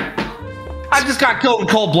 man. I just got killed in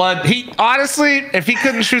cold blood. He honestly, if he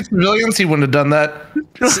couldn't shoot civilians, he wouldn't have done that.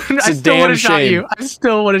 I still would have shot you. I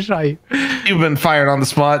still would have shot you. You've been fired on the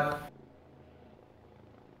spot.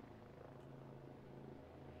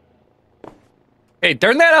 Hey,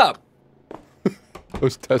 turn that up. I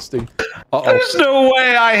was testing. There's no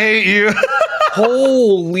way I hate you.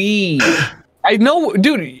 Holy. I know,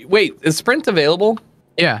 dude. Wait, is Sprint available?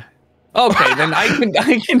 Yeah. Okay, then I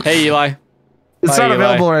can. Hey, Eli. It's Bye, not Eli.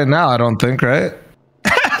 available right now, I don't think, right?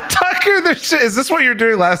 Tucker, is this what you're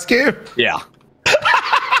doing last game? Yeah.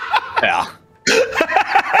 Yeah.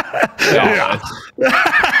 Yeah.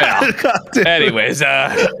 Anyways,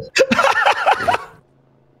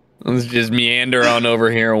 let's just meander on over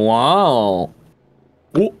here. Wow.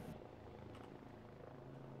 Ooh.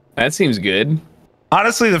 That seems good.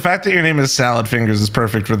 Honestly, the fact that your name is Salad Fingers is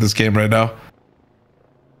perfect for this game right now.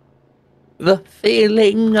 The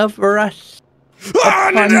feeling of rust. No,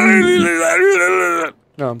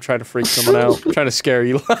 I'm trying to freak someone out. I'm trying to scare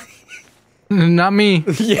Eli. Not me.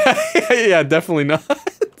 Yeah, definitely not.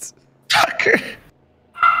 Tucker.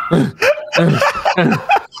 I'm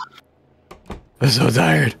so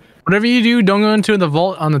tired. Whatever you do, don't go into the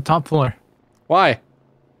vault on the top floor. Why?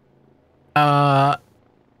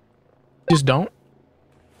 Just don't.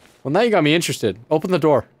 Well, now you got me interested. Open the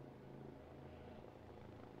door.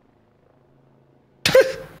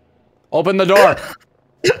 Open the door.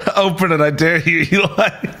 Open it, I dare you, Eli.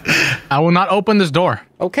 I will not open this door.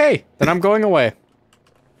 Okay, then I'm going away.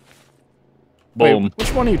 Boom. Wait,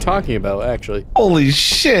 which one are you talking about, actually? Holy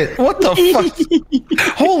shit. What the fuck?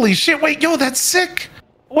 Holy shit. Wait, yo, that's sick.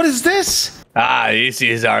 What is this? Ah, this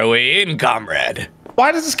is our way in, comrade.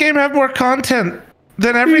 Why does this game have more content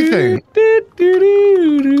than everything?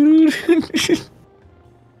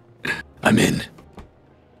 I'm in.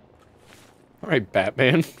 All right,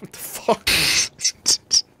 Batman. What the fuck?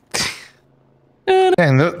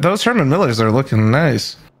 Man, those Herman Millers are looking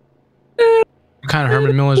nice. What kind of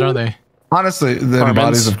Herman Millers are they? Honestly, the Hermans.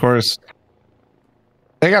 bodies, of course.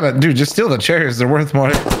 They gotta, dude, just steal the chairs. They're worth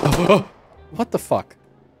more. What the fuck?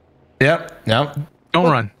 Yep. Don't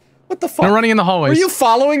run. What the fuck? No running in the hallways. Were you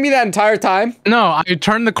following me that entire time? No, I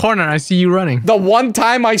turned the corner and I see you running. The one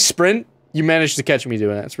time I sprint, you managed to catch me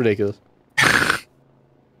doing that. It's ridiculous.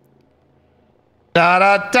 Da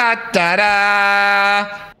da da da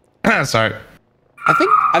da. Sorry. I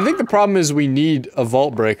think the problem is we need a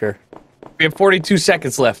vault breaker. We have 42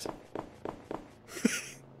 seconds left.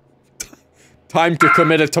 Time to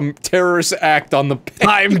commit a terrorist act on the.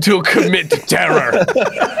 Time to commit terror. Look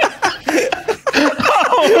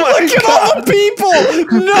at all the people!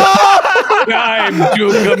 No! Time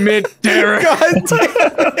to commit terror. God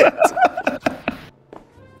damn it!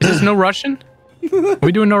 Is this no Russian? Are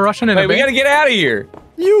we doing no Russian in Wait, a we bit? gotta get out of here.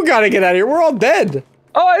 You gotta get out of here. We're all dead.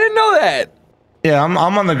 Oh, I didn't know that. Yeah, I'm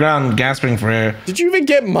on the ground gasping for air. Did you even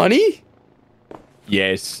get money?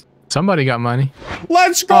 Yes. Somebody got money.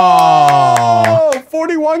 Let's go! Aww.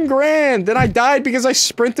 41 grand. Then I died because I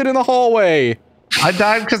sprinted in the hallway. I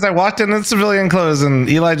died because I walked in civilian clothes and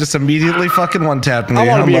Eli just immediately fucking one-tapped me. I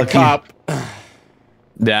want to be Unlucky. a cop.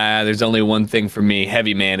 Nah, there's only one thing for me.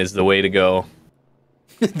 Heavy man is the way to go.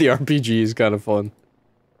 The RPG is kind of fun.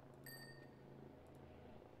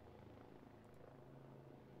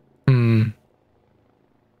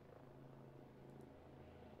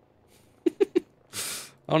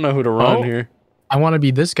 I don't know who to run here. I want to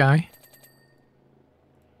be this guy.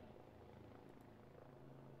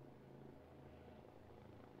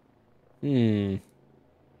 This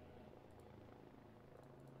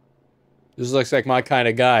looks like my kind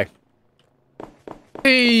of guy.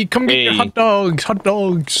 Hey, come get your hot dogs, hot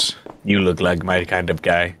dogs. You look like my kind of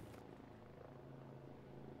guy.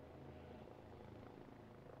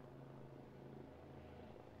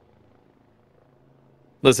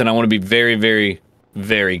 Listen, I want to be very, very,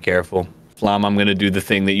 very careful. Flom, I'm going to do the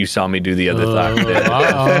thing that you saw me do the other time.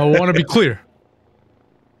 I want to be clear.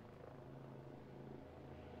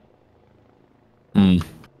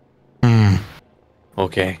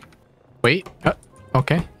 Okay. Wait.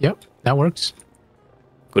 Okay. Yep. That works.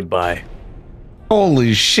 Goodbye.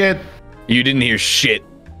 Holy shit. You didn't hear shit.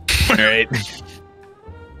 All right.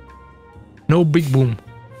 No big boom.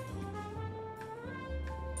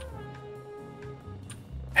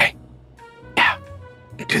 Hey. Yeah.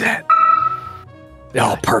 Do that.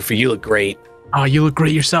 Oh, perfect. You look great. Oh, you look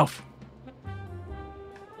great yourself.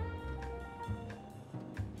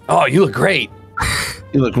 Oh, you look great.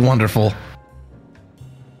 You look wonderful.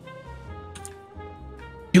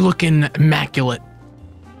 You looking immaculate.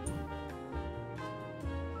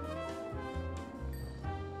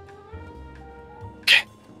 Okay.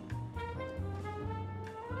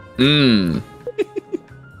 Mmm.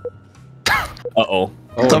 Uh-oh.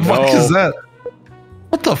 What the fuck is that?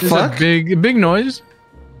 What the fuck? Big noise.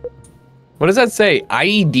 What does that say?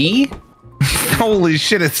 IED? Holy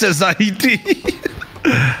shit, it says IED.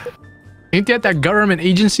 Ain't that government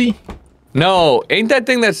agency? No, ain't that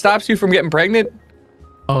thing that stops you from getting pregnant?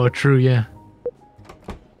 Oh, true, yeah.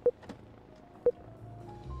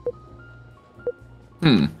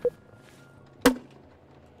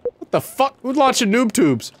 What the fuck? Who's launching noob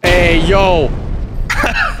tubes? Hey, yo.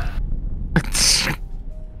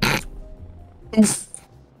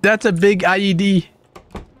 That's a big IED.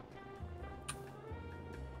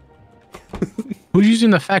 Who's using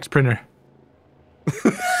the fax printer?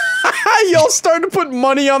 Y'all starting to put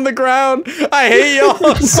money on the ground. I hate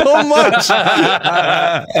y'all so much.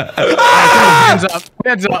 Hands up.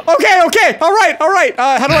 Hands up. Okay. All right.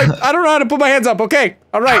 How do I don't know how to put my hands up. Okay.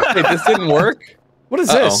 All right. Wait, this didn't work? What is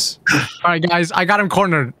this? All right, guys. I got him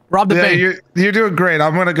cornered. Rob the bank. You're doing great.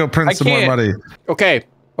 I'm gonna go print some more money. Okay.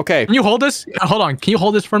 Can you hold this? Hold on. Can you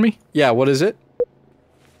hold this for me? Yeah, what is it?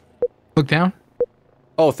 Look down.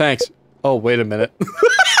 Oh, thanks. Oh, wait a minute.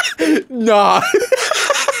 Nah.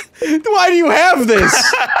 Why do you have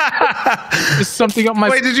this? There's something up my...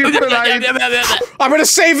 Wait, did you put IED? I'm gonna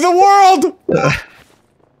save the world!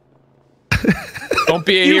 Don't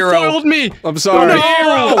be a You hero. foiled me. I'm sorry. No.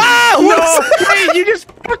 Ah, No, wait, you just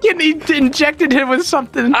fucking injected him with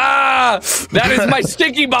something. Ah, that is my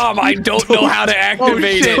sticky bomb. I don't know how to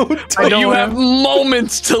activate shit. it. You have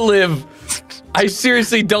moments to live. I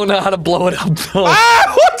seriously don't know how to blow it up though.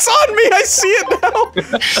 Ah, what's on me? I see it now.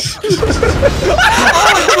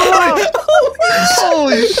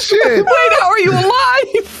 Holy shit! Wait, how are you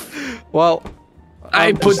alive? Well,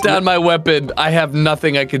 I put down my weapon. I have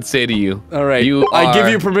nothing I can say to you. all right. I give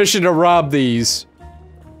you permission to rob these.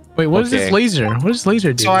 Wait, what is this laser? What does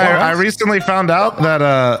laser do? So I recently found out that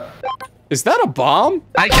Is that a bomb?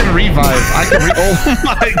 I can revive. Oh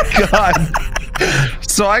my god!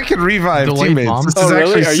 So I can revive Delayed teammates. bomb? This Oh, is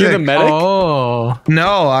really? actually Are you the sick. medic? Oh.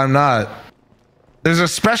 No, I'm not. There's a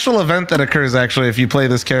special event that occurs actually if you play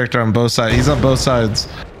this character on both sides. He's on both sides.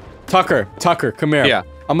 Tucker, come here. Yeah.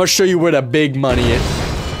 I'm gonna show you where the big money is.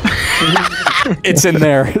 It's in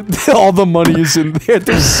there. All the money is in there.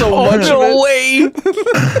 There's so much of it. No way.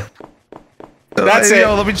 That's it.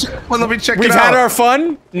 Yo, let me check We've it out. had our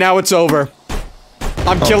fun. Now it's over.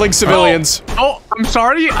 I'm killing civilians. Oh, I'm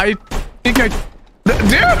sorry. I think I...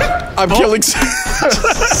 Dude! I'm killing.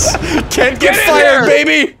 Can't get in fired, there.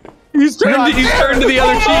 baby. He's turned to the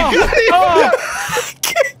other cheek.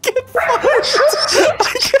 Can't get fired.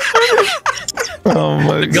 Oh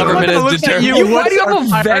my The government Look has at determined. you, Why do you have a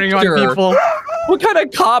firing on vector? people. What kind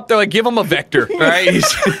of cop? They're like, give him a vector, right?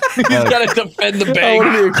 He's got to defend the I bank.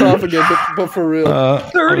 want to be a cop again, but for real.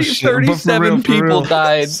 37 people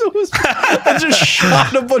died. I just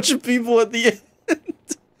shot a bunch of people at the end.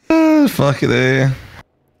 Fuck it, eh?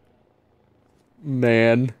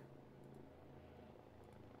 Man.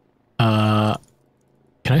 Can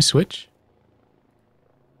I switch?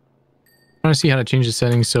 I want to see how to change the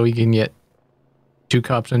settings so we can get 2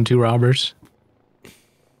 cops and 2 robbers.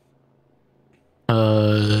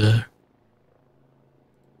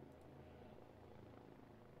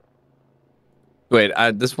 Wait,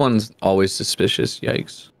 this one's always suspicious.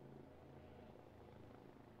 Yikes.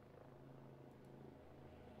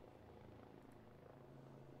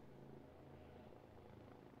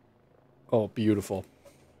 Oh, beautiful.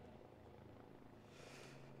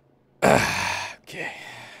 Okay.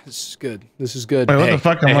 This is good. This is good. Wait, what the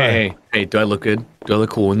fuck am I? Hey, do I look good? Do I look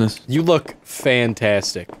cool in this? You look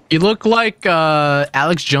fantastic. You look like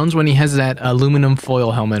Alex Jones when he has that aluminum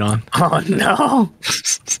foil helmet on. Oh, no.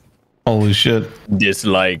 Holy shit.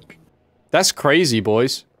 Dislike. That's crazy,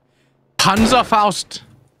 boys. Panzerfaust.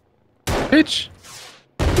 Bitch.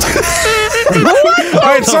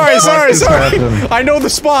 Alright, sorry. happened? I know the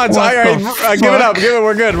spawns. What Alright, the give it up. fuck?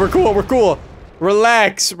 We're good. We're cool.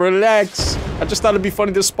 Relax. I just thought it'd be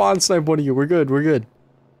funny to spawn snipe one of you. We're good.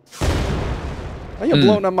 Why you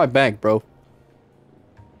blowing up my bank, bro?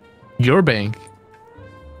 Your bank.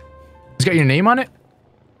 It's got your name on it?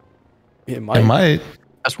 It might. I might.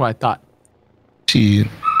 That's what I thought. Cheat.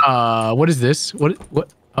 What is this? What?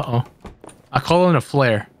 Uh-oh. I call it a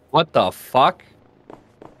flare. What the fuck?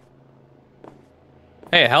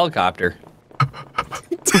 Hey, a helicopter. Come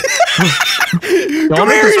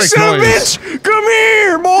here, you son of a bitch! Come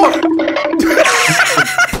here, boy!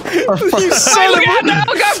 You son of a...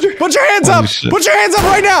 Helicopter! Put your hands up! Shit. Put your hands up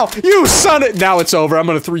right now! You son of... Now it's over. I'm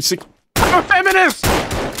gonna 360... I'm a feminist.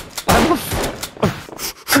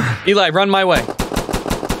 Eli, run my way.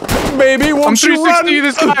 Baby, won't I'm you run? 360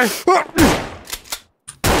 this guy. Fuck!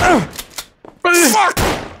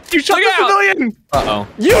 You shot Look the out. civilian. Uh-oh.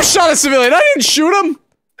 You shot a civilian. I didn't shoot him.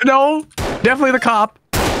 No, definitely the cop.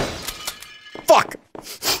 Fuck.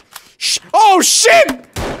 Oh, shit!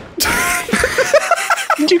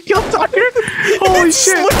 Did you kill Tucker? Holy It's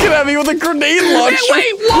shit. looking at me with a grenade Hey, launcher.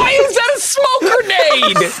 wait, why is that a smoke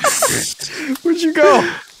grenade? Where'd you go?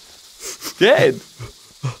 Dead.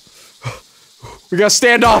 We got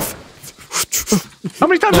standoff. How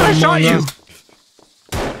many times have I shot you?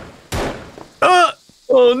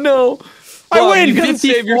 Oh no. I Bob, win. you gotta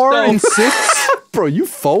save 54 and yourself. 6. Bro, you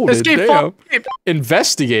folded. Escape Damn. fall.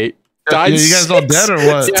 Investigate. Yeah, Died you guys all dead or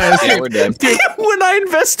what? Yeah, we're dead. When I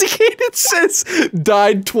investigate, it says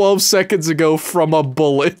died 12 seconds ago from a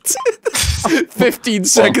bullet. 15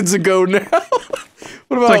 seconds ago now.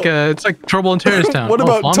 What about It's like trouble in Terrorist Town. what Oh,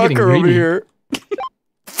 about I'm getting Tucker over greedy. here?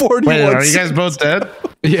 41. Wait, are you guys both dead?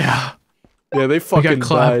 Yeah. Yeah, they fucking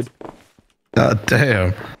clapped. died. God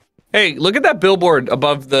damn. Hey, look at that billboard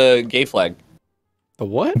above the gay flag. The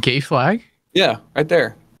what? Gay flag? Yeah, right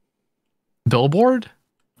there. Billboard?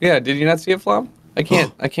 Yeah, did you not see it, Flom? I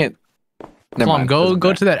can't. Never Flom, mind, go doesn't to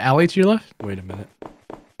matter. that alley to your left. Wait a minute.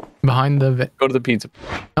 Behind the... Go to the pizza.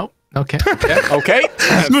 Nope. Okay. Okay.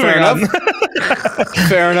 Moving Fair on. enough.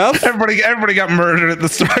 Fair enough. Everybody got murdered at the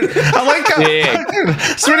start. I like how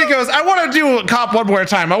Smitty goes, I want to do a cop one more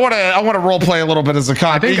time. I want to role play a little bit as a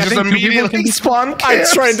cop. I He think just two people immediately can be- spawn I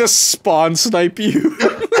camps. tried to spawn snipe you.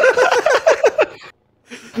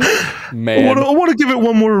 Man. I want to give it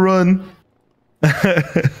one more run.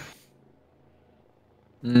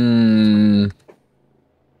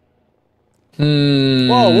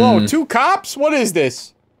 Whoa, 2 cops? What is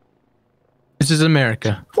this? This is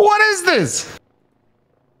America. What is this?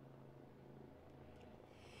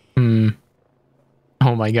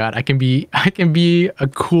 Oh my god, I can be a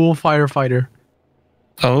cool firefighter.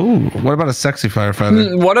 Oh, what about a sexy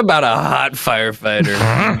firefighter? What about a hot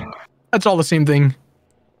firefighter? That's all the same thing.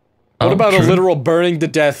 What about a true. literal burning to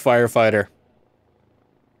death firefighter?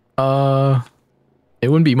 It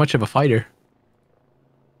wouldn't be much of a fighter.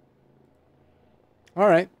 All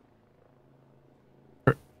right.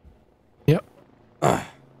 Yep. All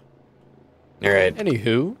right,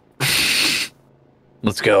 Anywho,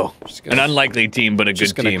 let's go. gonna- An unlikely team, but a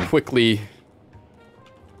just good gonna team. quickly.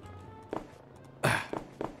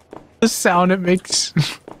 The sound it makes.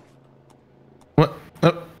 What?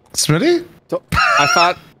 Smitty? I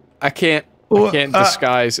thought I can't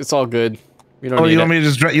disguise. It's all good. We don't Oh, need you it. want me to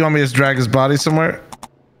just drag his body somewhere?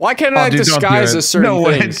 Why can't I Dude, don't do disguise it. a certain No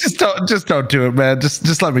way. things? Just don't do it, man.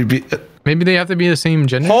 Just let me be. Maybe they have to be the same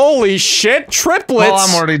gender. Holy shit! Triplets. Well,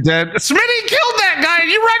 I'm already dead. Smitty killed that guy, and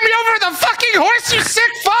you ran me over the fucking horse, you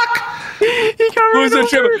sick fuck! Who's the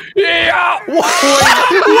triple? Yeah.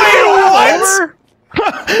 Wait, what?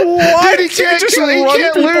 Dude, he can't, just he run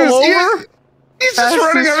can't people lose. over? He's just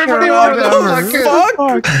running everybody over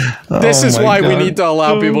the fuck. This is Oh my why we God. need to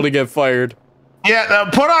allow people to get fired. Yeah,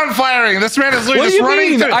 put on firing. This man is literally What do just you running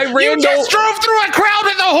mean? through. I ran You just drove through a crowd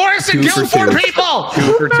with a horse and killed 4 people.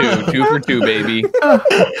 2 for 2. 2 for 2, baby.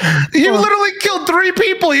 You literally killed 3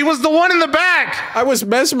 people. He was the one in the back. I was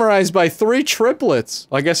mesmerized by 3 triplets.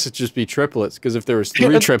 I guess it'd just be triplets, because if there was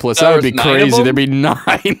 3 triplets, There that would was be 9 of crazy. them? There'd be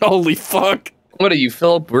 9. Holy fuck. What are you,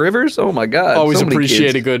 Philip Rivers? Oh my God. Always so many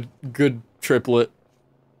appreciate kids. a good triplet.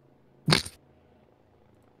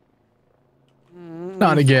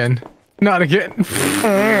 Not again. Not again.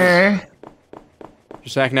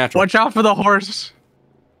 Just act natural. Watch out for the horse.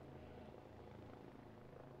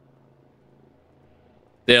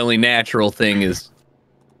 The only natural thing is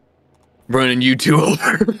running you 2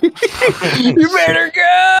 over. You better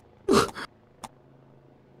go.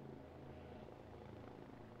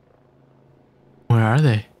 Where are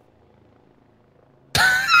they?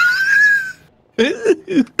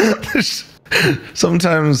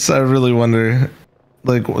 Sometimes I really wonder.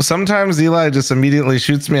 Like, sometimes Eli just immediately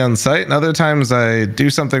shoots me on sight, and other times I do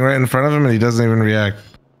something right in front of him and he doesn't even react.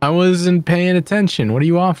 I wasn't paying attention. What do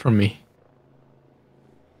you want from me?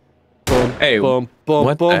 Boom, Hey, boom, boom,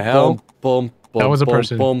 what boom, the hell? boom, boom, That was a boom,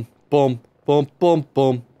 person. Boom, boom, boom, boom,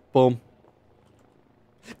 boom, boom.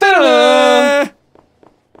 Ta-da!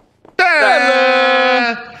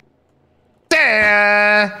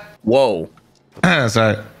 Whoa.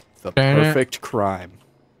 Sorry. The perfect crime.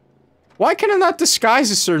 Why can I not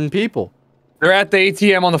disguise certain people? They're at the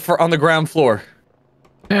ATM on the ground floor.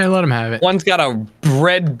 Yeah, let him have it. One's got a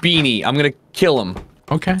red beanie. I'm gonna kill him.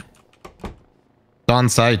 Okay. on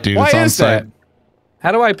site, dude. Why it's on is site. that?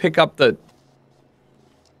 How do I pick up the...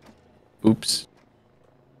 Oops.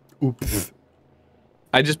 Oops.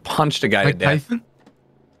 I just punched a guy to Mike death. Tyson?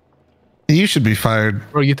 You should be fired.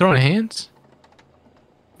 Bro, you throwing hands?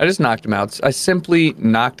 I just knocked him out. I simply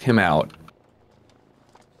knocked him out.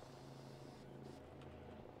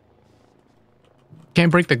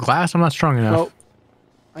 Can't break the glass? I'm not strong enough. Well,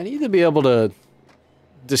 I need to be able to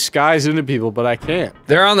disguise into people, but I can't.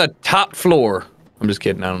 They're on the top floor. I'm just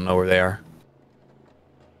kidding. I don't know where they are.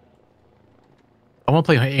 I want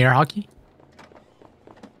to play air hockey.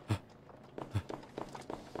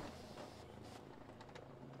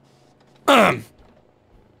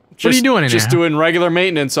 What are you doing in Just here? doing regular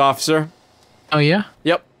maintenance, officer. Oh, yeah?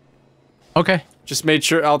 Yep. Okay. Just made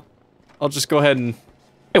sure. I'll just go ahead and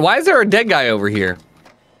Hey, why is there a dead guy over here?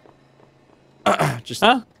 just.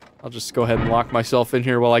 Huh? I'll just go ahead and lock myself in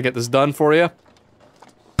here while I get this done for you.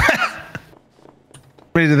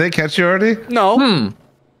 Wait, did they catch you already? No.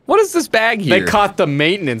 What is this bag here? They caught the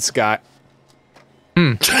maintenance guy.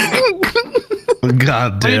 God damn.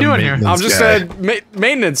 What are you doing here? I'm just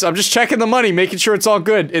maintenance. I'm just checking the money, making sure it's all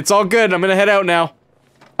good. It's all good. I'm gonna head out now.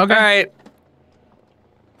 Okay.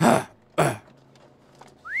 All right.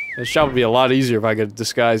 This shop would be a lot easier if I could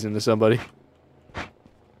disguise into somebody.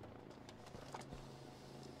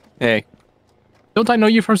 Hey. Don't I know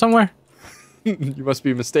you from somewhere? You must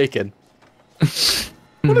be mistaken.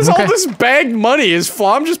 What is all this bagged money? Is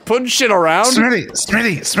Flom just putting shit around?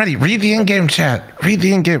 Smitty, read the in-game chat. Read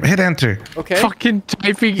the in-game. Hit enter. Okay. Fucking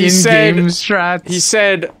typing He in said- game strats. He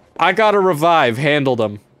said, "I got to revive. Handled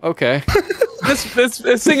him." Okay.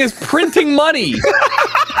 This thing is printing money.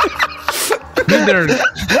 They're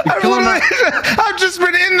I've just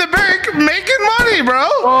been in the bank making money, bro.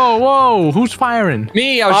 whoa. Who's firing?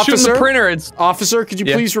 Me, I was shooting Officer? the printer. It's Officer, could you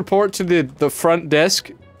Yeah. please report to the front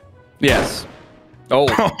desk? yes. Oh,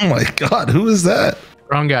 Oh my god, who is that?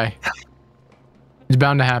 Wrong guy. It's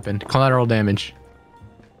bound to happen. Collateral damage.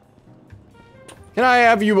 Can I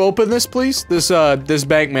have you open this, please? This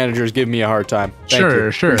bank manager is giving me a hard time. Thank Sure,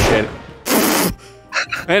 you. sure. Appreciate it.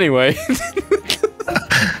 Anyway.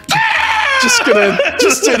 just gonna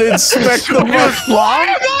inspect the money. Why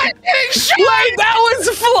am I getting shot? wait, that was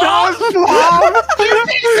Flop.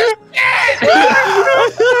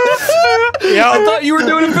 Yep. I thought you were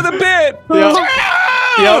doing it for the bit.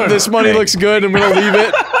 Yep, this money looks good. I'm gonna leave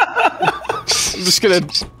it. I'm just gonna...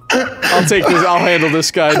 I'll take this. I'll handle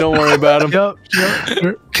this guy. Don't worry about him.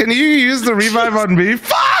 Yep. Can you use the revive on me?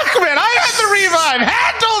 Fuck, man, I had the revive.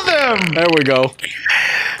 Handle them. There we go.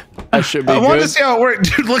 That should be I good. want to see how it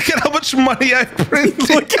worked, dude. Look at how much money I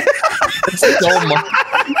printed. So much.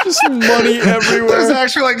 Just money There's everywhere.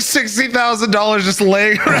 actually like $60,000 just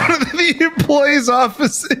laying around in the employees'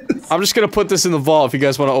 offices. I'm just gonna put this in the vault. If you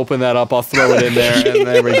guys want to open that up, I'll throw it in there, and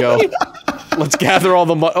there we go. Let's gather all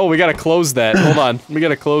the money. Oh, we gotta close that. Hold on. We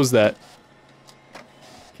gotta close that.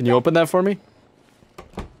 Can you open that for me?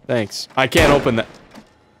 Thanks. I can't open that.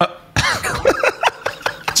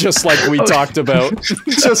 Just like we talked about.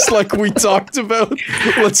 Just like we talked about.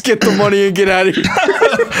 Let's get the money and get out of here.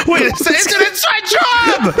 Wait, it's an inside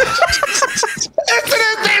job! It's an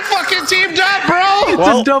inside fucking team job, bro!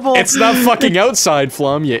 Well, double. it's not fucking outside,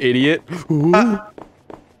 Flum, you idiot.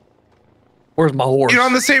 Where's my horse? You're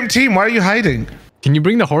on the same team. Why are you hiding? Can you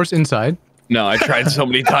bring the horse inside? No, I tried so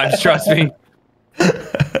many times. Trust me.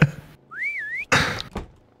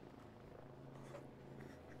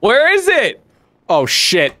 Where is it? Oh,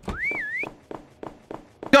 shit.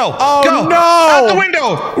 Go! Oh, go! no! Out the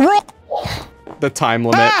window! Roll! The time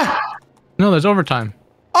limit. Ah! No, there's overtime.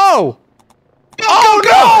 Oh! Go, Oh, go,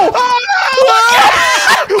 no! go! Oh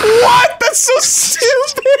no! What? That's so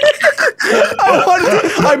stupid!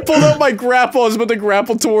 I pulled out my grapple. I was about to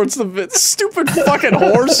grapple towards the stupid fucking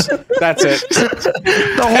horse. That's it.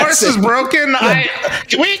 The horse is broken.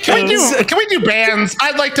 Can we do bans?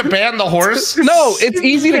 I'd like to ban the horse. No, it's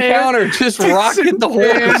easy to counter. Just rocket the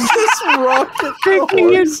horse. Just rocket the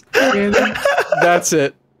horse. That's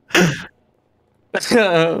it.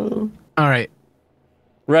 All right.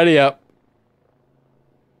 Ready up.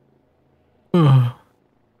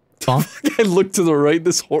 Tom? I look to the right.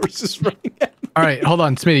 This horse is running at me. All right, hold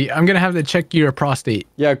on, Smitty. I'm gonna have to check your prostate.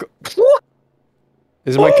 Yeah.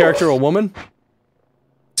 Is my character a woman?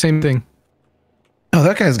 Same thing. Oh,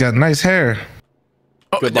 that guy's got nice hair.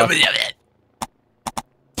 Good luck.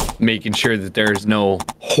 Making sure that there's no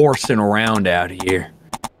horsing around out here.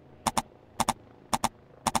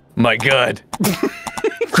 My God.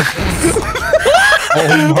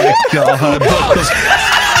 Oh my god.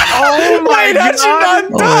 Oh my! Wait, how'd you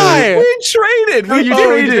not die? We traded. We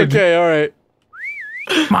traded. Okay, all right.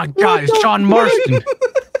 My God, it's John Marston.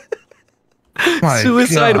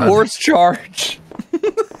 Suicide horse charge.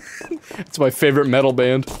 It's my favorite metal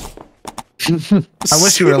band. I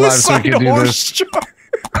wish you were alive so we could do this. Check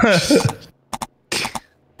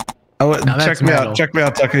me out. Check me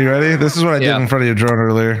out, Tucker. You ready? This is what I did in front of your drone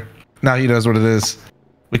earlier. Now he knows what it is.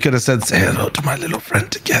 We could have said, say hello to my little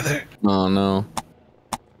friend together. Oh, no.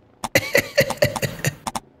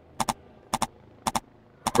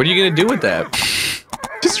 What are you going to do with that?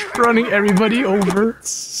 Just running everybody over.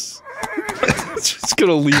 Just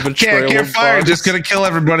gonna leave a trail. Can't fire. Just gonna kill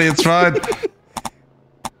everybody. It's fine.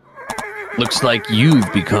 Looks like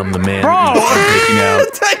you've become the man. Bro, taking out.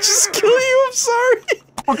 Did I just kill you? I'm sorry.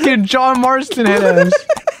 Fucking John Marston hit us.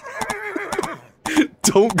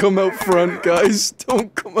 Don't come out front, guys.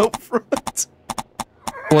 Don't come out front.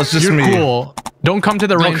 Well, it's just You're me. Cool. Don't come to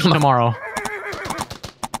the range tomorrow.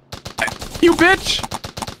 You bitch!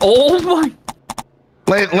 Oh my!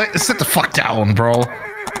 Sit the fuck down, bro.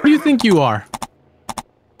 What do you think you are?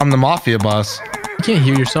 I'm the mafia boss. You can't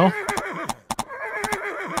hear yourself.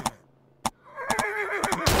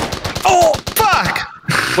 Oh, fuck!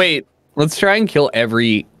 Wait, let's try and kill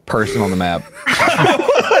every person on the map.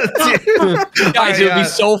 Guys, it would be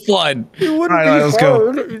so fun. It wouldn't All right, be let's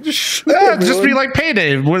hard. go. Just be like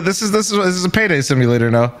Payday. Where this is a Payday simulator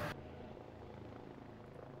now.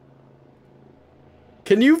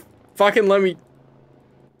 Can you fucking let me?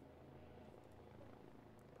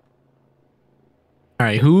 All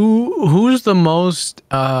right, who's the most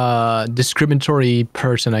discriminatory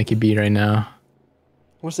person I could be right now?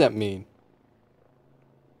 What's that mean?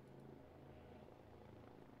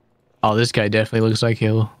 Oh, this guy definitely looks like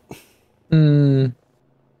he'll. Who's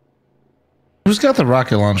got the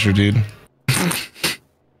rocket launcher, dude?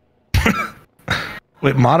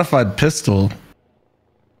 Wait, modified pistol.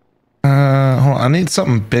 Hold on, I need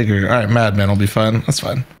something bigger. All right, Madman will be fine. That's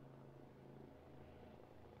fine.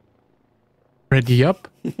 Ready up?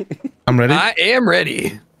 I'm ready. I am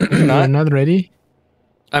ready. Not ready?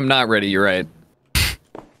 I'm not ready, you're right.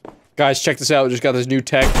 Guys, check this out. We just got this new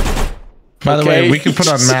tech. By the way, we can put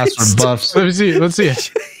on masks for buffs. Let's see. Let's see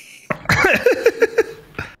it.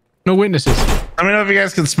 No witnesses. Let me know if you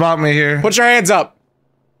guys can spot me here. Put your hands up.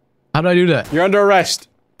 How do I do that? You're under arrest.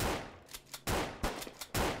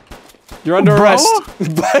 You're under arrest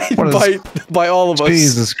by all of us.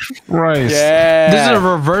 Jesus Christ. Yeah. This is a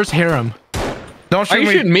reverse harem. Don't shoot Are you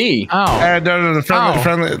me. shooting me? Ow. No, the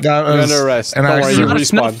friendly. That You're was under arrest. an Don't worry, accident. you Not a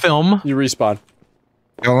snuff respawn. film. You respawn.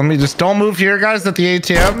 Yo, let me just don't move here, guys. At the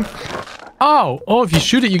ATM. Oh, if you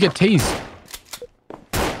shoot it, you get tased.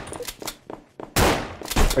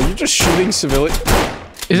 Are you just shooting civilians?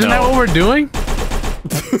 Isn't that what we're doing?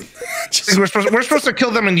 We're supposed to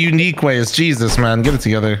kill them in unique ways. Jesus, man, get it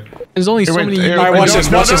together. There's only so many. Alright, watch this.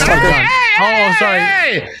 Watch this. Oh, sorry.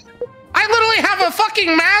 Hey! I literally have a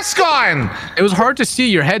fucking mask on. It was hard to see.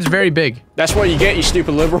 Your head's very big. That's what you get, you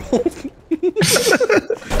stupid liberal. This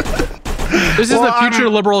is the future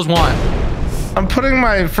liberals want. I'm putting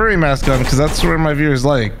my furry mask on because that's where my viewers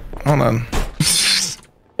like. Hold on.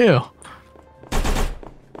 Ew.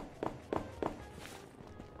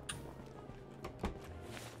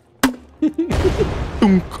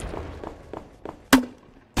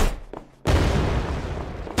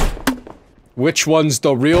 Which one's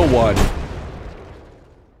the real one?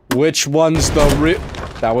 Which one's the real?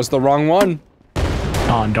 That was the wrong one.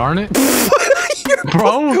 Oh, darn it.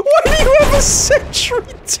 Bro. Why do you have a sentry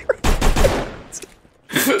turret?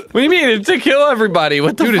 What do you mean? It's to kill everybody.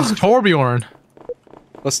 What the Dude, fuck? it's Torbjorn.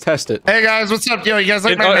 Let's test it. Hey guys, what's up? Yo, you guys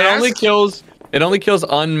like my It mask? only kills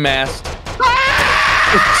unmasked.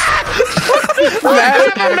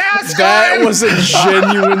 That was a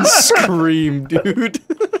genuine scream, dude.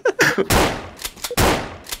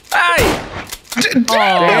 Hey!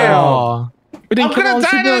 Oh. We didn't I'm kill all gonna the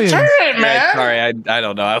die in the civilians. turret, man. Sorry, I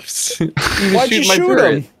don't know. I was Why'd you shoot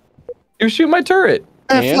him? You shoot my turret.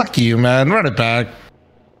 Eh, fuck you, man. Run it back.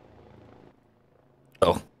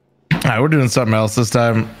 Oh. All right, we're doing something else this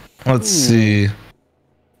time. Let's see.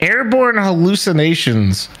 Airborne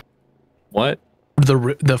hallucinations. What?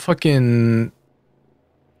 The fucking.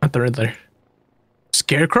 Not the Riddler.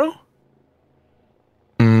 Scarecrow?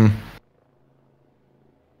 Hmm.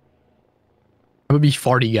 I would be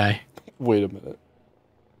farty guy. Wait a minute.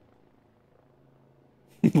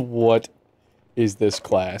 What is this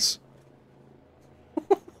class?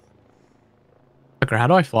 Tucker, how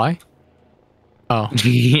do I fly? Oh.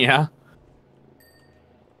 Yeah.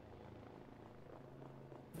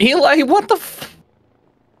 Eli, what the f-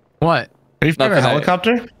 Are What? you flying a Nothing.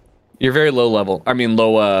 helicopter? You're very low level. I mean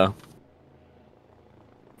low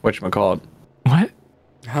whatchamacallit? What?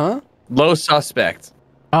 Huh? Low suspect.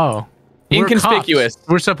 Oh. Inconspicuous.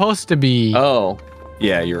 We're supposed to be. Oh.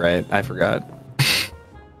 Yeah, you're right. I forgot.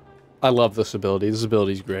 I love this ability. This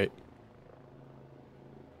ability's great.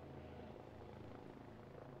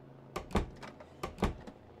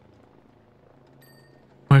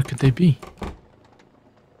 Where could they be?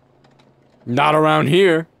 Not around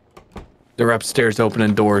here. They're upstairs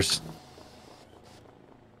opening doors.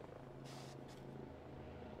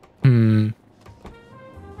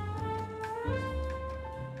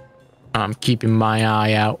 I'm keeping my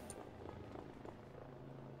eye out.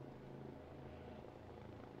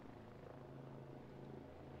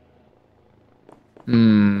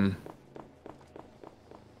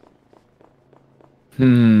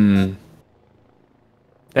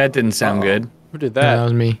 That didn't sound good. Who did That that?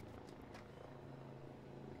 was me.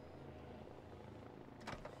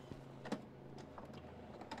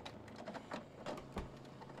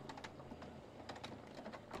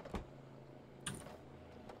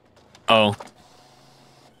 Oh.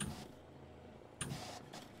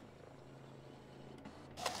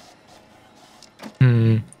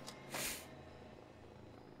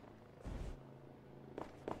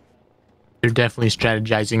 They're definitely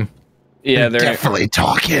strategizing. Yeah, they're definitely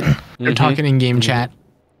talking. They're talking in game chat.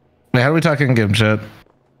 Wait, how do we talk in game chat?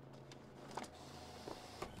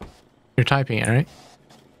 You're typing it, right?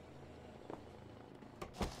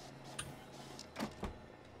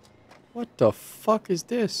 What the fuck is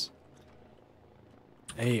this?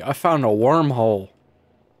 Hey, I found a wormhole.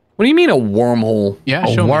 What do you mean a wormhole? Yeah,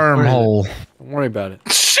 A show me. Where is it? wormhole. Don't worry about it.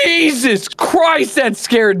 Jesus Christ, that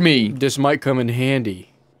scared me. This might come in handy.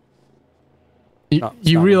 You, No, it's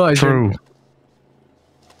you not. realize True.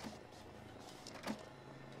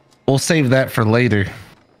 We'll save that for later.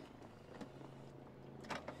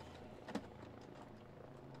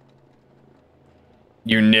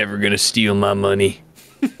 You're never gonna steal my money.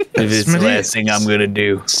 If it's the Smitty? last thing I'm gonna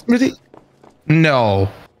do. Smitty? No.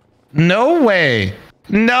 No way.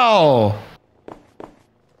 No.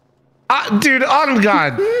 Dude, on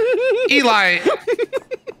God. Eli,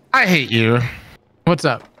 I hate you. What's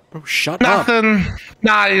up? Bro, shut up. Nothing.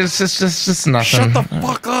 Nah, it's just nothing. Shut the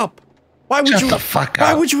fuck up. Why would Shut you? the fuck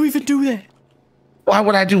Why up. would you even do that? Why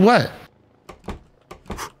would I do what?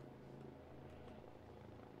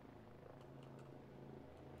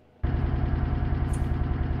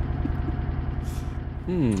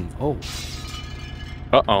 Oh.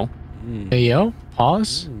 Uh-oh. Hey, yo.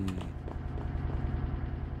 Pause.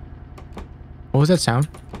 What was that sound?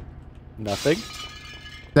 Nothing.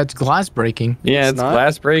 That's glass breaking. Yeah, It's it's not?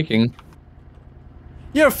 glass breaking.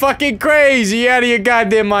 You're fucking crazy. Out of your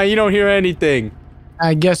goddamn mind. You don't hear anything.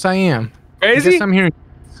 I guess I am. I Crazy? guess I'm hearing.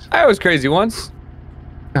 I was crazy once.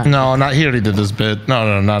 No, not he already did this bit.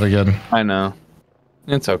 No, not again. I know.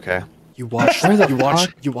 It's okay. You watch.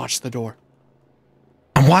 You watch the door.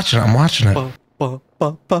 I'm watching it.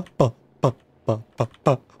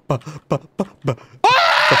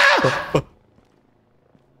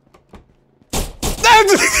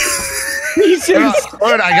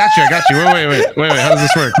 Wait, I got you. Wait. How does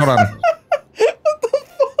this work? Hold on.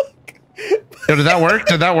 Yo, did that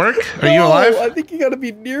work? Are you alive? I think you gotta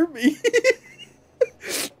be near me.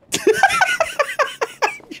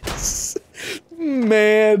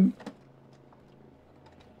 Man.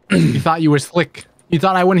 You thought you were slick. You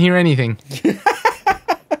thought I wouldn't hear anything.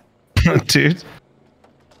 Dude.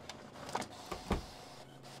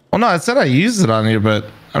 Well, no, it said I used it on you, but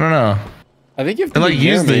I don't know. I think you have I to like be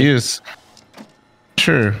near use the me. use.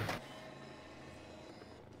 Sure.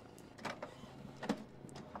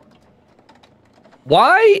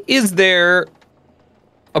 Why is there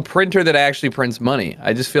a printer that actually prints money?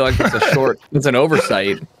 I just feel like it's a short, it's an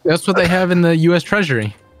oversight. That's what they have in the U.S.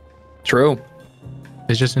 Treasury. True.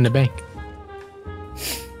 It's just in the bank.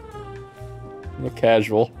 Look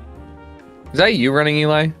casual. Is that you running,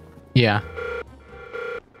 Eli? Yeah.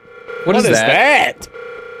 What is that?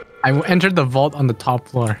 I entered the vault on the top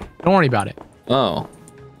floor. Don't worry about it. Oh.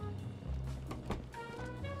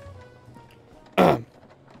 Does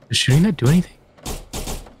shooting that do anything?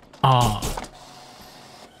 Oh.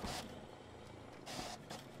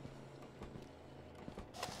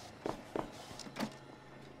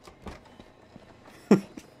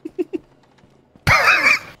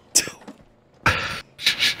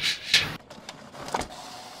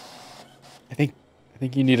 I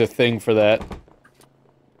think you need a thing for that.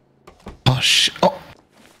 Oh shit. Oh.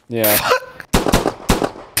 Yeah.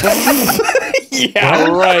 Yeah,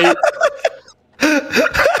 right.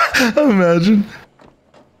 Imagine.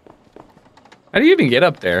 How do you even get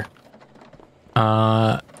up there?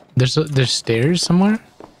 There's stairs somewhere.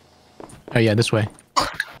 Oh yeah, this way.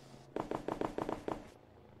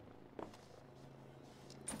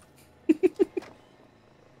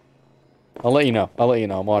 I'll let you know. I'll let you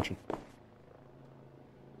know. I'm watching.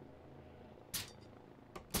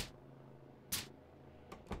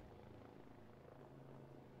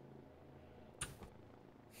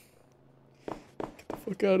 Get the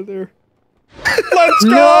fuck out of there. Let's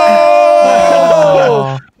go!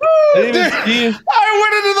 Oh. Dude, I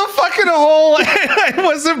went into the fucking hole and I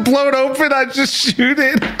wasn't blown open. I just shoot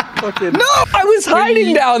it. Fucking No, I was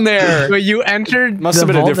hiding down there. But you entered. must the have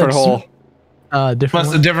been a vault different that's- hole. Different.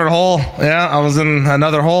 Must a different hole. Yeah, I was in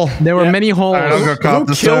another hole. There were Yeah. many holes. Alright, I'll go cop Who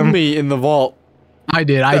this killed time. me in the vault? I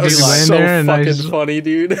did. I That just was went in so there and I fucking just funny,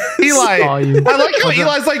 dude. Eli, saw you. I like how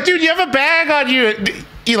Eli's like, dude, you have a bag on you.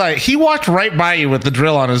 Eli, he walked right by you with the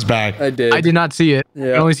drill on his back. I did. I did not see it.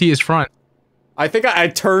 Yeah. I only see his front. I think I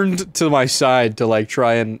turned to my side to like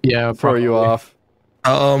try and Yeah, throw you probably. off.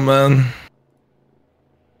 Oh man.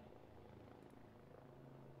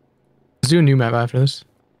 Let's do a new map after this.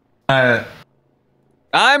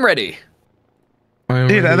 I'm ready.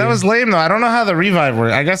 Dude, that was lame though. I don't know how the revive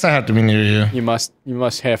works. I guess I have to be near you. You must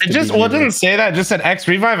have to. It just be well, it near me. didn't say that. It just said X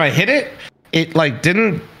revive. I hit it. It like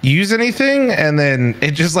didn't use anything, and then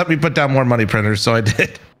it just let me put down more money printers, so I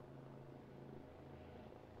did.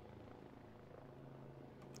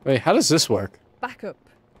 Wait, how does this work? Back up.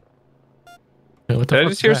 Wait, what the Did I fuck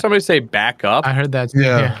just is hear that? somebody say back up? I heard that.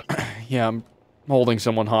 Yeah. Yeah, I'm holding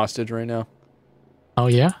someone hostage right now. Oh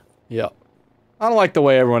yeah. Yeah. I don't like the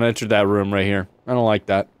way everyone entered that room right here. I don't like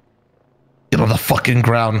that. Get on the fucking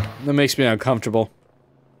ground. That makes me uncomfortable.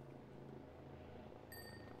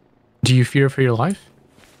 Do you fear for your life?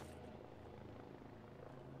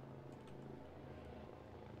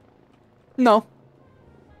 No.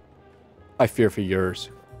 I fear for yours.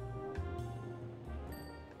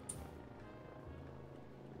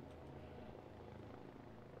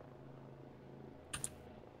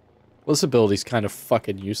 Well, this ability's kind of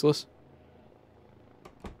fucking useless.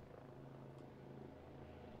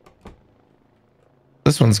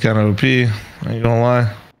 This one's kind of OP. I ain't gonna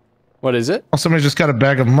lie. What is it? Oh, somebody just got a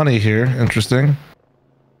bag of money here. Interesting.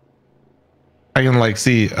 I can like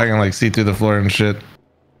see through the floor and shit.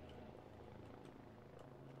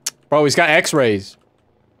 Bro, he's got x-rays.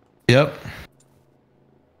 Yep.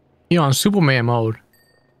 You on Superman mode?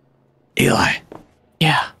 Eli,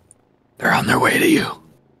 Yeah. they're on their way to you.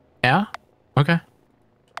 Yeah. Okay.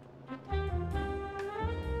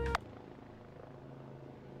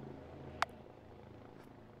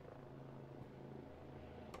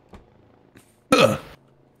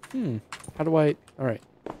 How do I... Alright.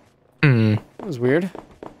 Hmm. That was weird.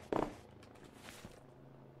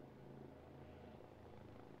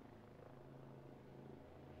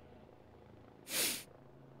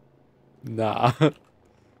 Nah.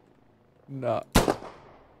 Nah.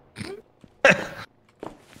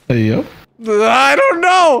 Yep. I don't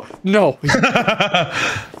know! No.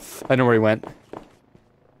 I know where he went.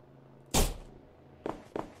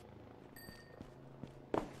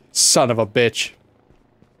 Son of a bitch.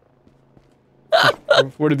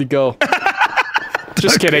 Where did he go?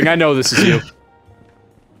 Just kidding. I know this is you.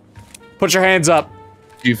 Put your hands up.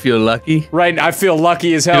 Do you feel lucky? Right, I feel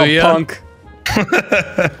lucky as hell, Do ya? punk.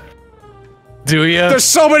 Do you? There's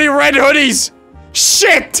so many red hoodies!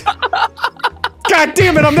 Shit! God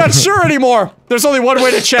damn it, I'm not sure anymore! There's only one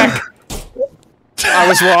way to check. I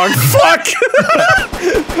was wrong. Fuck!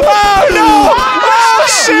 Oh no! Oh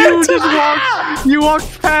shit! You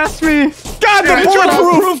walked past me. God, the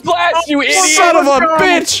bulletproof! Blast, you idiot! Son of a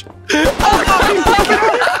bitch!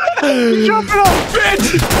 Jumping off.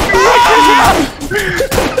 Bitch!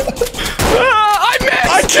 I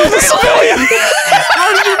missed! I killed a civilian! How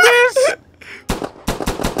did you miss?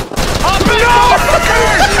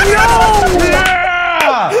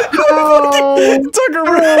 Tucker,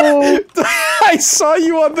 I saw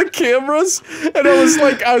you on the cameras, and I was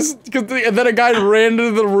like, and then a guy ran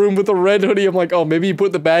into the room with a red hoodie. I'm like, oh, maybe he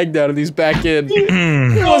put the bag down and he's back in.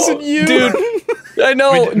 It wasn't you, Dude. I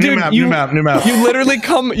know, Wait, dude. new map. You literally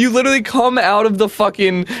come out of the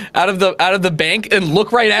fucking out of the bank and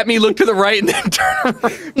look right at me, look to the right, and then turn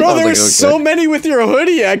around. Bro, there were so many with your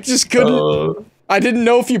hoodie. I just couldn't. I didn't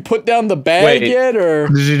know if you put down the bag Wait. yet or.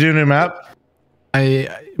 Did you do a new map? I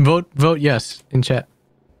vote yes in chat.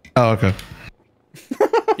 Oh, okay.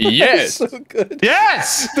 Yes. So good.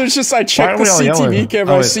 Yes. There's just I Why checked are the we all CTV yelling?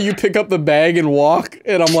 camera. Oh, I wait. see you pick up the bag and walk,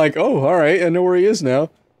 and I'm like, oh, all right, I know where he is now.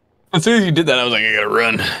 As soon as you did that, I was like, I gotta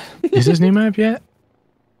run. Is this new map yet?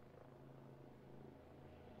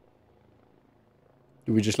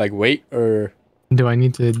 Do we just like wait or? Do I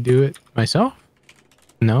need to do it myself?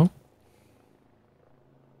 No.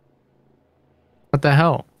 What the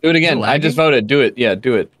hell? Do it again. Is it I just lagging? voted. Do it. Yeah,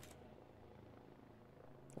 do it.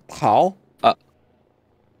 How?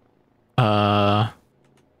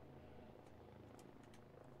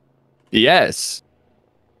 Yes.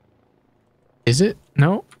 Is it?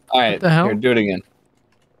 No. All right. What the hell? Here, do it again.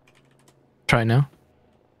 Try now.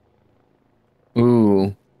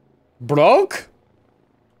 Ooh. Broke?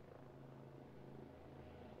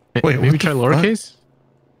 Wait, maybe what try the lowercase.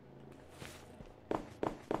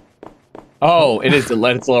 Oh, it is.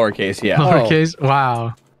 It's lowercase. Yeah. Lowercase.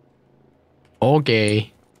 Wow.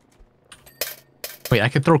 Okay. Wait, I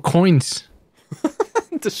can throw coins.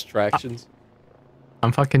 Distractions.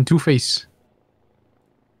 I'm fucking Two-Face.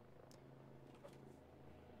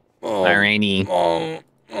 Irony. Oh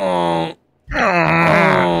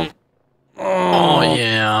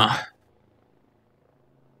yeah.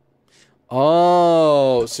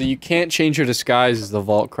 Oh, so you can't change your disguise as the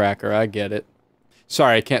vault cracker. I get it.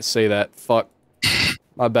 Sorry, I can't say that. Fuck.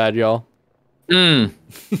 My bad, y'all.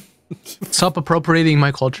 Stop appropriating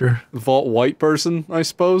my culture. Vault white person, I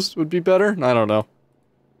suppose, would be better. I don't know.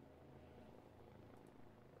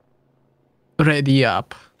 Ready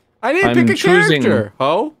up. I didn't I'm pick a choosing- character.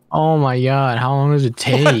 Oh? Oh my god, how long does it What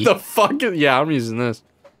take? the fuck? Yeah, I'm using this.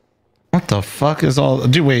 What the fuck is all?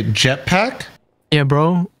 Dude, wait, jetpack? Yeah,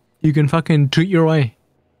 bro. You can fucking tweet your way.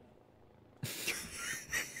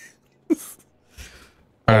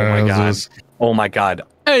 Oh my god. Oh my god.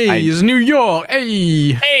 Hey, it's New York.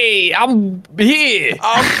 Hey. Hey, I'm here.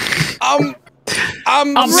 I'm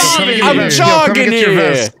running. jogging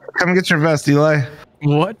here. Come get your vest, Eli.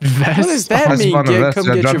 What vest? What does that I mean? spawned a vest.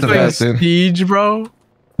 Come I get dropped your the vest, vest. dude. Prestige, bro.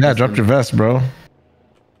 Yeah, drop your vest, bro.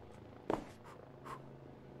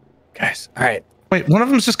 Guys, all right. Wait, one of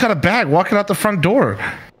them's just got a bag walking out the front door.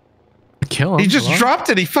 Kill him. He just bro. dropped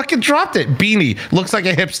it. He fucking dropped it. Beanie. Looks like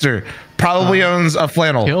a hipster. Probably owns a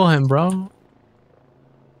flannel. Kill him, bro.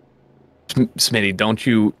 Smitty, don't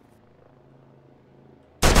you?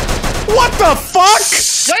 What the fuck?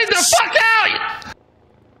 Get the fuck out!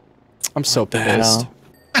 I'm so the pissed. hell?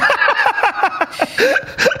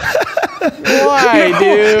 Why,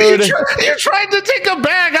 dude? You tried to take a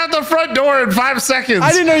bag out the front door in 5 seconds.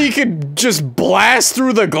 I didn't know you could just blast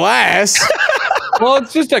through the glass. Well,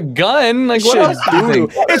 it's just a gun. Like what Shit, else do you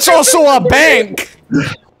dude. think? It's also a bank.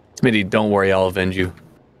 Smitty, don't worry. I'll avenge you.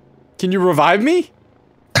 Can you revive me?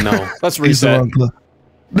 No. Let's He's the reset. one-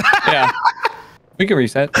 Yeah. We can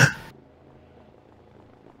reset.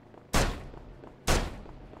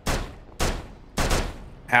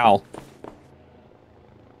 How?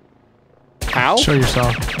 How? Show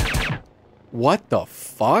yourself. What the Oh,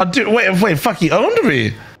 fuck? dude, wait, fuck, he owned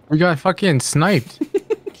me. We got fucking sniped.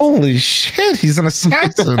 Holy shit, he's an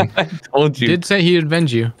assassin. I told you. Did say he'd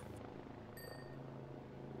avenge you.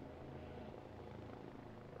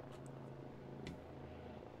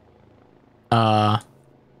 Am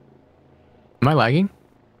I lagging?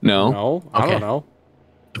 No. No, I Okay. don't know.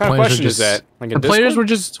 The What kind of players are question is just- that? Like a The players Discord? were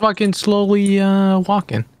just fucking slowly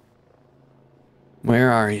walking.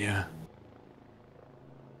 Where are you?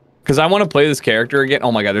 Because I want to play this character again.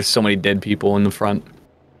 Oh my god, there's so many dead people in the front.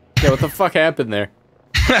 Yeah, what the fuck happened there?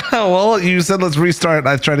 Well, you said let's restart, and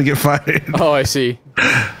I tried to get fired. Oh, I see.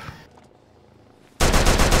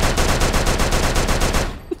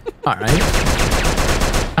 All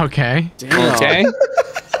right. Okay. Damn. Okay.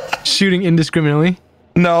 Shooting indiscriminately.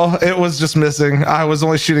 No, it was just missing. I was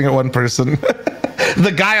only shooting at one person.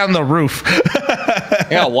 The guy on the roof. I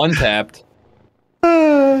got one tapped.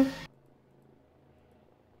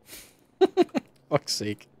 Fuck's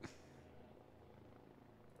sake.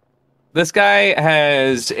 This guy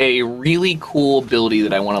has a really cool ability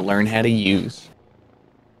that I want to learn how to use.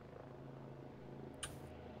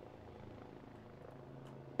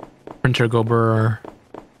 Printer Gober.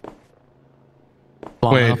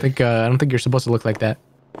 Flom, Wait. I don't think you're supposed to look like that.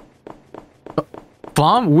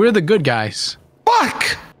 Flom, we're the good guys.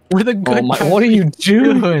 Fuck! We're the good Oh my! guys. What are you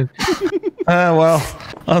doing? Well,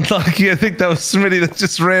 unlucky. I think that was Smitty that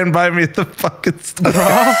just ran by me at the fucking stuff.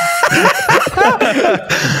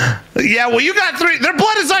 Yeah, well, you got 3. Their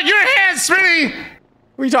blood is on your hands, Smitty!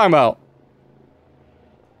 What are you talking about?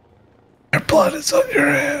 Their blood is on your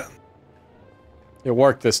hands. It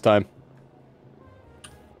worked this time.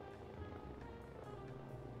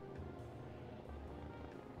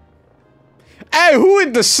 Hey, who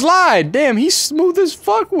hit the slide? Damn, he's smooth as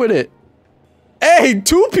fuck with it. Hey,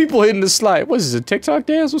 2 people hitting the slide. What is this, a TikTok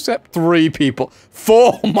dance? What's that? 3 people.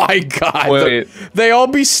 4. Oh my god. Wait. They all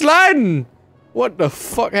be sliding. What the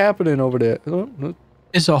fuck happening over there?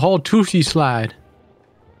 It's a whole Tootsie slide.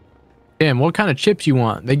 Damn, what kind of chips you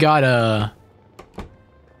want? They got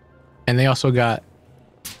and they also got,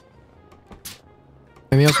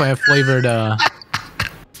 and they also have flavored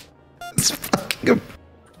It's fucking.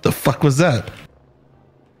 The fuck was that?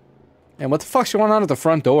 And what the fuck's going on at the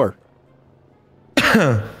front door?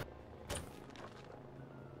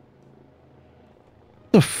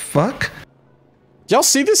 The fuck? Did y'all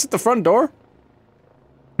see this at the front door?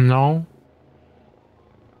 No.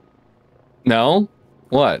 No?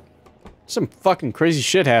 What? Some fucking crazy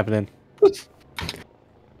shit happening. What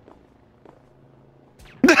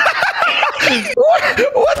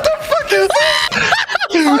the fuck is this?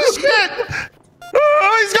 Oh shit!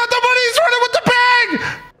 Oh, he's got the money. He's running with the bag.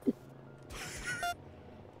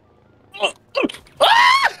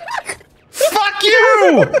 Fuck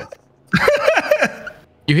you!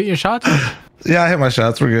 You hit your shots? Yeah, I hit my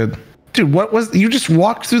shots. We're good. Dude, what was... You just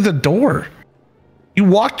walked through the door. You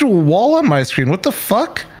walked through a wall on my screen. What the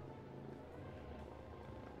fuck?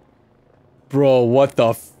 Bro, what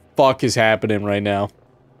the fuck is happening right now?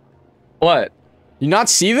 What? You not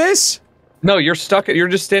see this? No, you're stuck. You're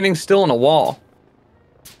just standing still in a wall.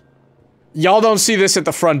 Y'all don't see this at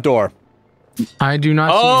the front door. I do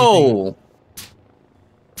not see Oh!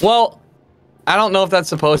 Well, I don't know if that's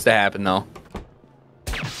supposed to happen, though.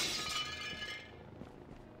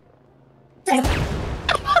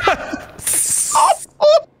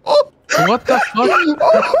 What the fuck?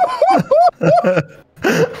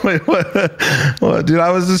 Wait, what? Dude,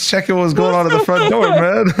 I was just checking what was going on at the front door,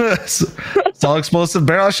 man. It's all explosive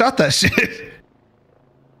barrel. I shot that shit.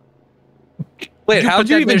 Wait, you how'd put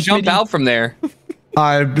you that even there, jump Smitty? out from there?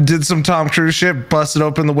 I did some Tom Cruise shit, busted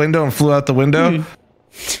open the window and flew out the window.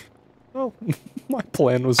 Oh, my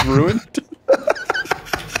plan was ruined.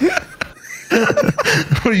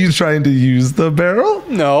 Were you trying to use the barrel?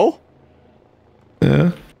 No.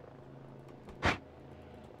 Yeah.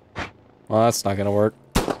 Well, that's not gonna work.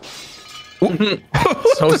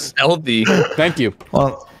 So stealthy. Thank you.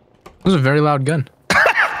 Well, It was a very loud gun.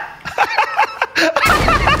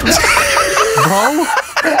 Bro?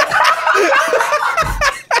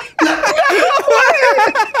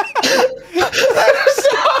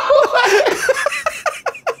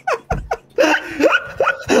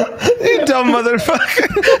 you dumb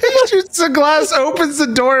motherfucker. He shoots the glass, opens the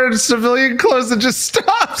door, and a civilian closes and just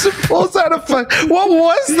stops and pulls out a fuck. What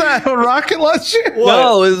was that? A rocket launcher?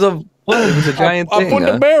 No, it was a giant I thing.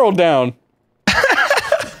 put the barrel down.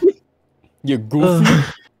 You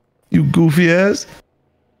goofy. You goofy ass.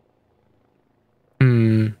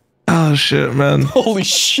 Oh shit, man. Holy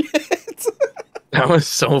shit. That was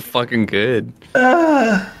so fucking good.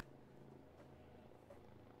 All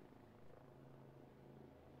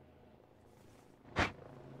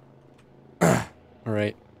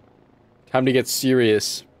right. Time to get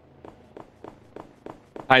serious.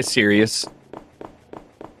 Hi, serious.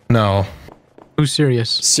 No. Who's serious?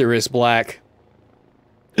 Sirius Black.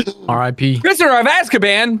 R.I.P. Prisoner of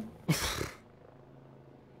Azkaban.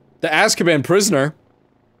 The Azkaban prisoner.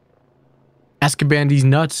 Azkaban these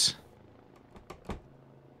nuts.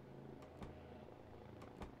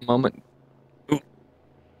 Moment.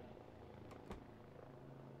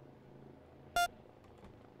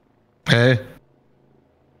 Hey.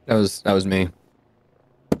 That was me.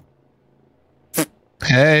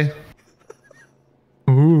 Hey.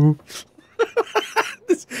 Ooh.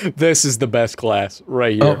 This is the best class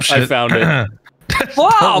right here. Oh, shit. I found it.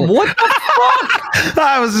 Wow, what the fuck?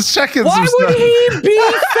 I was just checking Why some would stuff. he be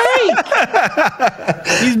fake?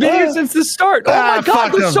 He's been here since the start. Oh my god,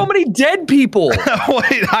 fuck there's him. so many dead people. Wait,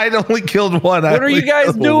 I only killed one. What are you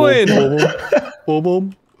guys doing? Boom,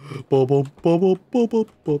 boom. Boom, boom, boom, boom, boom, boom,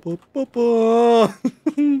 boom, boom, boom,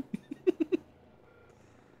 boom.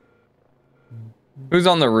 Who's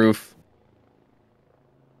on the roof?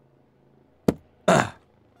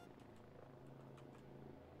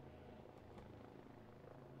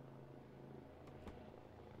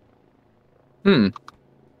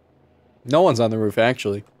 No one's on the roof,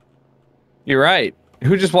 actually. You're right.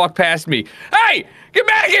 Who just walked past me? Hey, get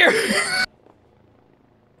back here!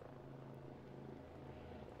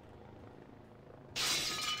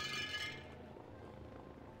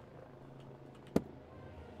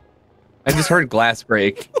 I just heard glass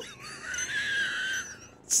break.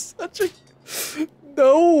 Such a...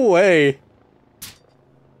 No way.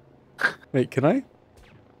 Wait, can I?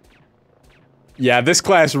 Yeah, this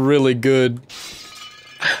class really good.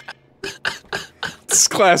 This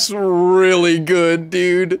class really good,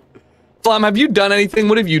 dude. Flum, have you done anything?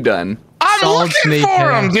 What have you done? I'm Solid looking snake for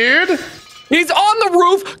hand. him, dude. He's on the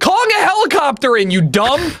roof calling a helicopter in, you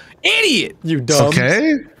dumb idiot! You dumb.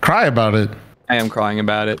 Okay. Cry about it. I am crying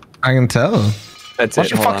about it. I can tell. That's Why it.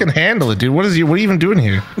 don't you Hold fucking on. handle it, dude? What are you even doing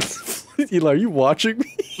here? Eli, are you watching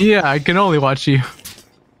me? Yeah, I can only watch you.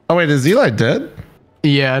 Oh wait, is Eli dead?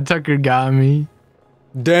 Yeah, Tucker got me.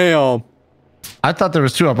 Damn. I thought there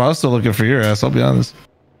was two up. I was still looking for your ass, I'll be honest.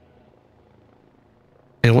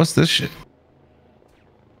 Hey, what's this shit?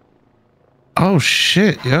 Oh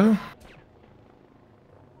shit, yo.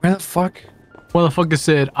 Where the fuck? Motherfucker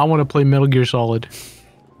said, I want to play Metal Gear Solid.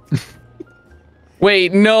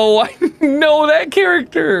 Wait, no, I know that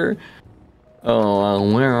character.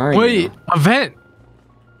 Oh, where are you? Wait, a vent.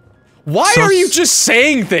 Why are you just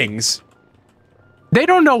saying things? They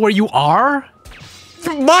don't know where you are.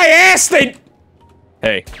 My ass, they...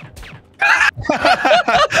 Hey.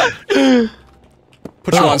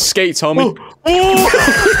 Put you on skates, homie.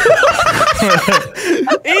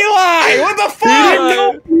 Eli, what the fuck? You didn't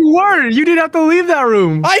know where you were. You didn't have to leave that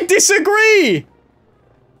room. I disagree.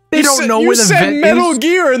 They don't know where the vent You said Metal is.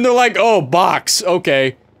 Gear, and they're like, oh, box,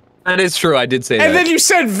 okay. That is true, I did say that. And then you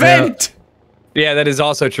said vent. Yeah, that is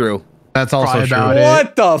also true. That's also Cry true. about it.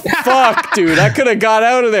 What the fuck, dude? I could have got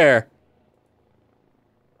out of there.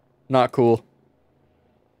 Not cool.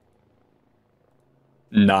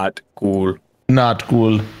 Not cool. Not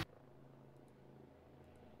cool.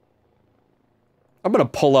 I'm gonna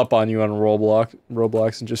pull up on you on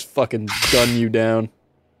Roblox and just fucking gun you down.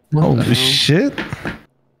 Holy shit.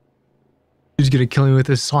 Who's gonna kill me with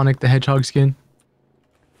this Sonic the Hedgehog skin?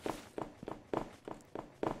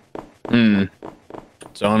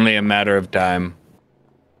 It's only a matter of time.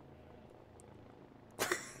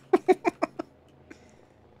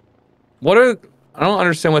 I don't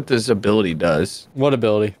understand what this ability does. What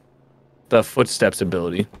ability? The footsteps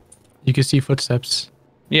ability. You can see footsteps.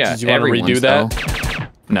 Yeah, Did you want to redo that?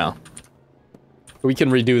 No. We can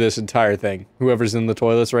redo this entire thing. Whoever's in the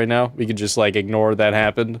toilets right now, we can just, like, ignore that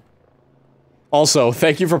happened. Also,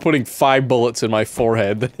 thank you for putting 5 bullets in my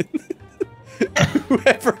forehead.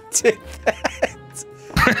 Whoever did that.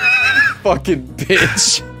 Fucking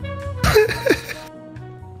bitch.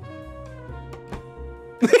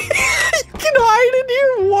 You can hide in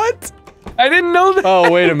here? What? I didn't know that.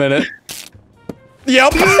 Oh, wait a minute.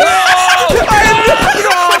 Yep.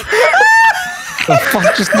 The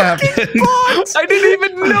fuck just happened? I didn't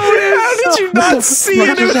even notice. How did you not see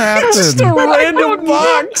it? just happened? Just a random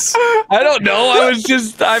box. I don't know. I Why were you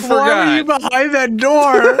forgot. behind that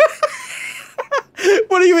door?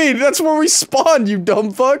 What do you mean? That's where we spawned, you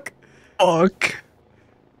dumb fuck. Fuck.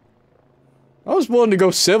 I was willing to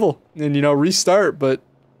go civil and, you know, restart, but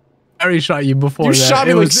I already shot you before you that. shot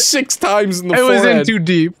me It like was- 6 times in the It forehead. was in too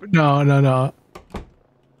deep. No, no, no.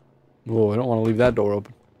 Whoa, I don't want to leave that door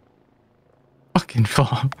open. Fucking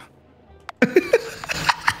fall.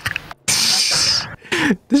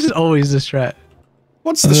 This is always the strat.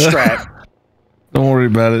 What's the strat? Don't worry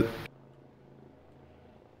about it.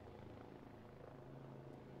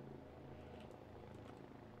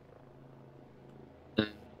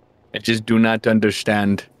 I just do not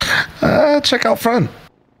understand. Check out front.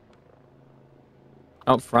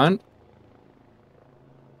 Out front?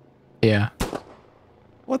 Yeah.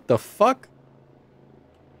 What the fuck?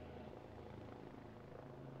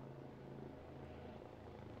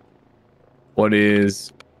 What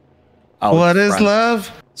is out What is front?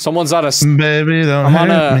 love? Someone's on a. Baby, don't I'm on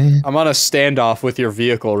hurt a. me. I'm on a standoff with your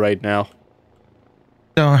vehicle right now.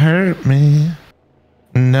 Don't hurt me.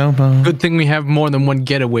 No more. Good thing we have more than one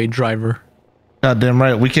getaway driver. Goddamn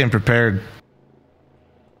right. We came prepared.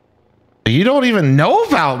 You don't even know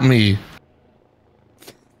about me.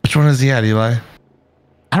 Which one is he at, Eli?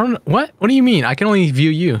 I don't know. What? What do you mean? I can only view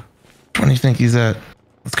you. Which one do you think he's at?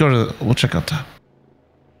 Let's go to the, we'll check out top.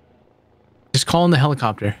 Just call in the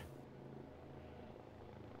helicopter.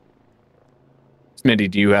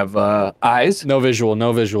 Smitty, do you have eyes? No visual.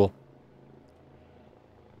 No visual.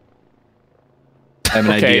 I have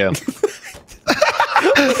an Okay. idea.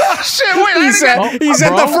 Shit, wait, He's at. He's at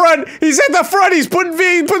the bro. front. He's at the front. He's putting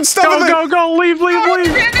stuff in Go, the. go, go. Leave, leave,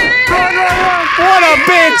 leave. What a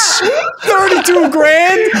bitch! 32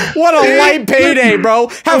 grand? What a light payday, bro.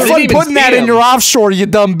 Have fun even putting that see in him. your offshore, you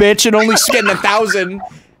dumb bitch, and only getting 1,000.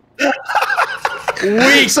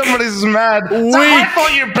 Weak. Somebody's mad. It's not my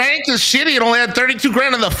fault your bank is shitty. It only had 32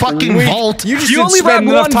 grand in the fucking Weak. vault. You just You didn't only spend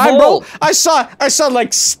brought enough one time, vault. bro. I saw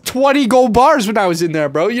like 20 gold bars when I was in there,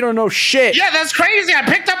 bro. You don't know shit. Yeah, that's crazy. I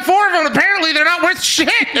picked up 4 of them. Apparently, they're not worth shit.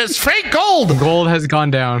 It's fake gold. Gold has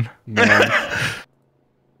gone down.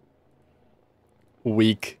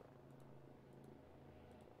 Weak.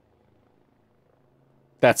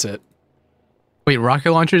 That's it. Wait,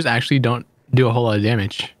 rocket launchers actually don't do a whole lot of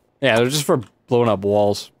damage. Yeah, they're just for blowing up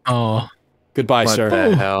walls. Oh. Goodbye, What sir.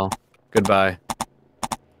 the hell? Goodbye.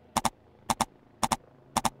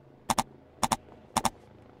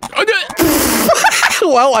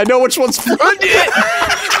 Well, I know which one's.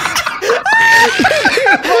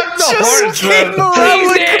 Just skating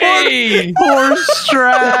around the corner. Horse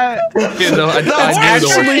strat. That's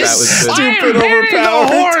actually stupid overpowered. The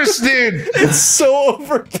horse, dude. It's so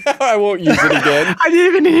overpowered. I won't use it again. I didn't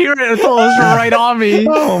even hear it until it was right on me.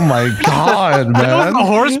 Oh my god, man. The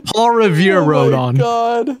horse Paul Revere rode on.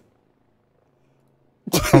 Oh my god.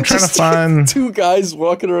 I'm trying to find 2 guys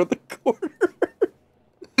walking around the corner.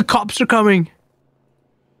 The cops are coming.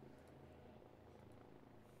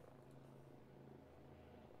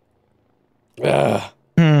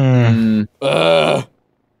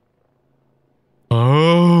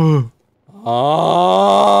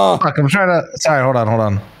 Oh. Fuck, I'm trying to. Sorry, hold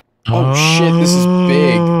on. Oh shit, this is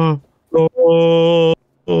big.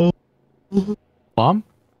 Bomb?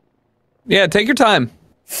 Yeah, take your time.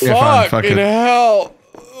 Yeah, fuck Fucking it. hell.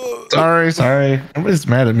 Sorry. Everybody's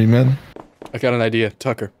mad at me, man. I got an idea,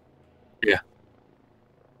 Tucker. Yeah.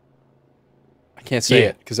 I can't say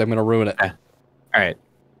it because I'm gonna ruin it. All right.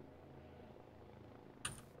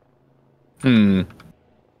 All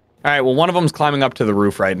right. Well, one of them's climbing up to the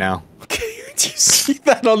roof right now. Okay, do you see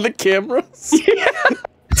that on the cameras?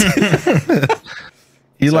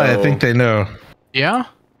 Eli, I think they know. Yeah?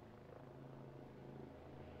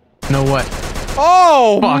 Know what?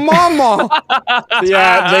 Oh, Fuck. mama!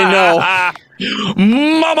 Yeah, they know.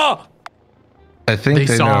 Mama. I think They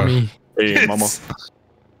saw know. me. Hey, mama.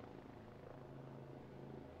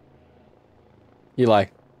 Eli,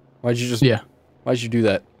 why'd you just? Yeah. Why'd you do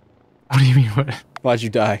that? What do you mean? What? Why'd you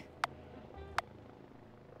die?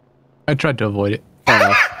 I tried to avoid it.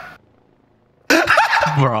 Oh, no.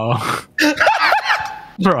 Bro.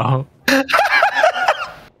 Bro.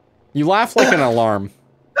 You laugh like an alarm.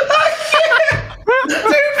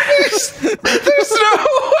 There's no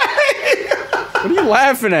way. What are you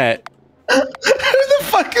laughing at? Who the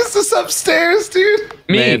fuck is this upstairs, dude?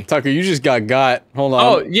 Me. Man, Tucker, you just got. Hold on.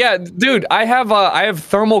 Oh yeah, dude. I have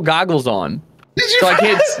thermal goggles on, Did you? so I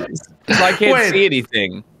can't Wait. see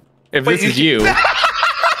anything. If Wait, this is you.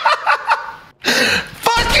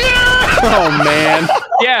 Fuck you! Oh man.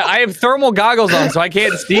 Yeah, I have thermal goggles on, so I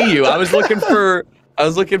can't see you. I was looking for.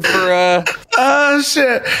 Oh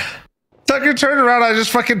shit. Tucker turned around. I just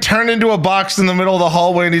fucking turned into a box in the middle of the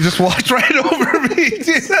hallway, and he just walked right over me.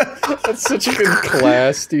 Dude. That's such a good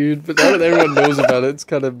class, dude. But now that everyone knows about it, it's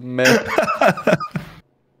kind of meh.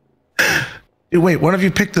 Dude, wait, one of you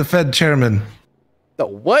picked the Fed chairman. The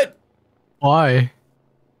what? Why?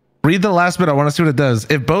 Read the last bit. I want to see what it does.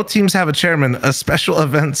 If both teams have a chairman, a special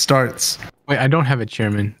event starts. Wait, I don't have a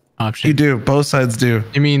chairman option. You do. Both sides do.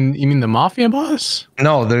 You mean the mafia boss?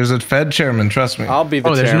 No, there's a Fed chairman. Trust me. I'll be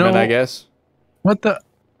the there's chairman, no- I guess. What the?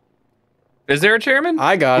 Is there a chairman?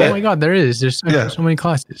 I got Oh it. my god, there is. There's Yeah. so many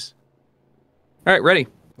classes. All right, ready.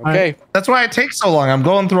 Okay. That's why it takes so long. I'm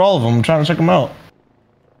going through all of them. I'm trying to check them out.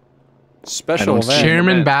 Special don't event. see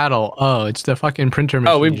Chairman man. battle. Oh, it's the fucking printer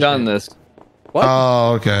machine. Oh, we've shit. done this. What?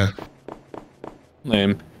 Oh, okay.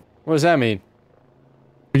 Lame. What does that mean?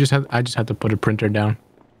 I just had to put a printer down.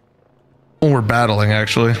 Well, we're battling,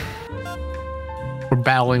 actually. We're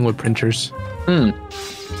battling with printers.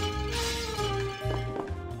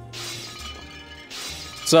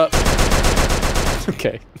 What's up?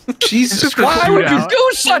 Okay. Jesus Why Christ. Why would you Shootout. do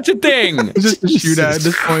such a thing? It's just a shootout at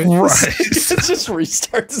this point. Christ. Let's just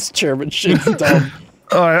restart this chairmanship. Dumb.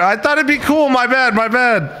 All right, I thought it'd be cool. My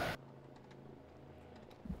bad.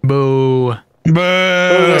 Boo. Boo.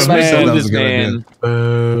 this Who said man. that was This a good idea? man.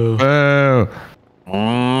 Boo. Boo. Oh.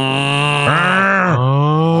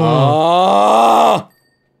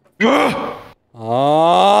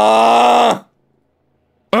 Ah!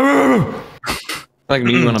 Ah! Like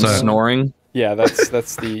me when I'm Sorry. snoring. Yeah, that's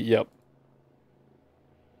the yep.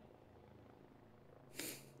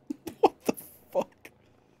 What the fuck?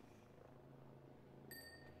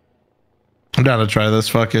 I'm down to try this.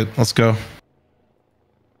 Fuck it. Let's go.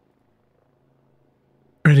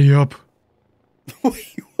 Ready up.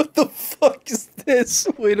 Wait, what the fuck is this?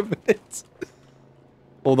 Wait a minute.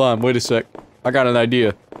 Hold on, wait a sec. I got an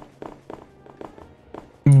idea.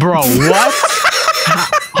 Bro, what?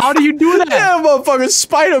 How do you do that? Yeah, motherfucking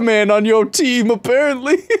Spider-Man on your team,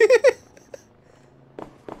 apparently.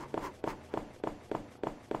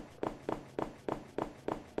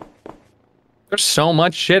 There's so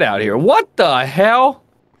much shit out here. What the hell?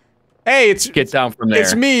 Hey, it's Get down from there.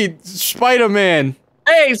 it's me, Spider-Man.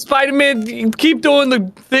 Hey, Spider-Man, you keep doing the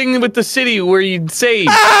thing with the city where you save.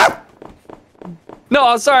 Ah! No,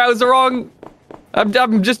 I'm sorry, I was the wrong. I'm a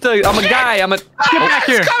guy. I'm a. Get back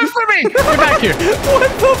here. Come for me. Get back here. What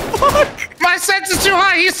the fuck? My sense is too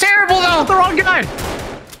high. He's terrible, though. The wrong guy.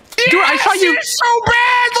 Dude, I shot you so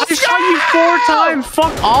bad. I shot you 4 times.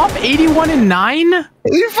 Fuck off. 81 and 9.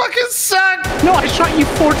 You fucking suck. No, I shot you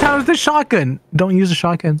 4 times with the shotgun. Don't use a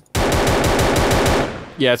shotgun.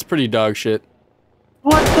 Yeah, it's pretty dog shit.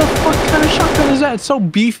 What the fuck kind of shotgun is that? It's so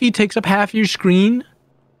beefy, takes up half your screen.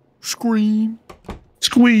 Screen.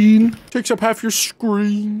 Takes up half your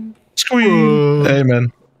screen. Hey,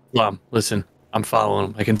 man. Plum, listen. I'm following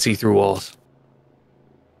him. I can see through walls.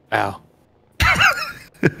 Ow.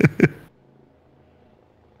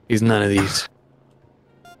 He's none of these.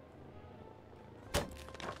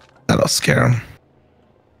 That'll scare him.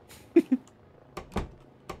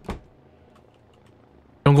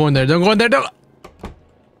 Don't go in there. Don't go in there. Don't.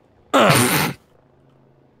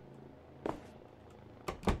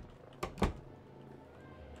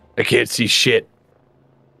 I can't see shit.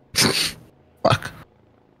 Fuck.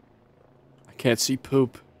 I can't see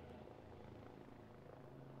poop.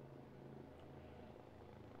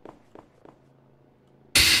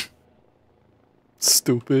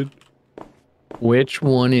 Stupid. Which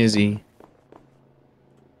one is he?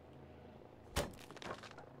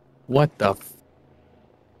 What the f-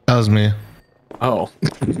 That was me. Oh.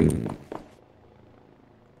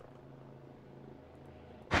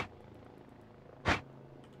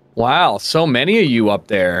 Wow, so many of you up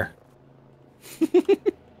there.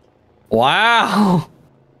 Wow.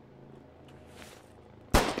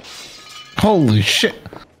 Holy shit.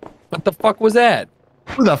 What the fuck was that?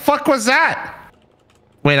 Who the fuck was that?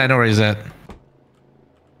 Wait, I know where he's at.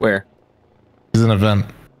 Where? He's in a vent.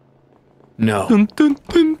 No. Dun, dun,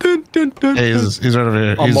 dun, dun, dun, dun, Hey, he's right over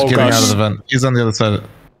here. He's Among getting Us. out of the vent. He's on the other side.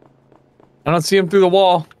 I don't see him through the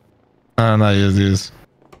wall. No, he is.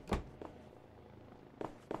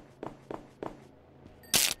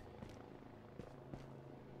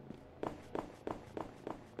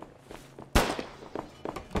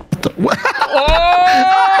 What?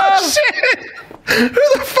 Oh! Shit! Who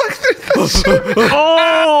the fuck did this shit?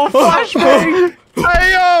 Oh, flashbang!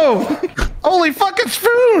 Hey, yo! Holy fucking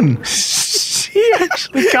spoon! He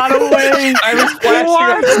actually got away. I was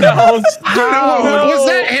flashing him. No, Was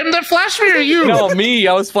that him that flashed me or you? no, me.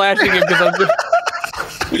 I was flashing him because I was just...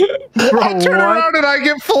 I turn around and I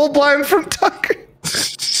get full blind from Tucker.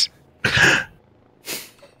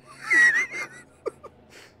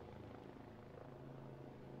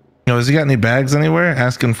 Yo, has he got any bags anywhere?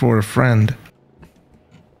 Asking for a friend.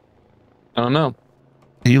 I don't know.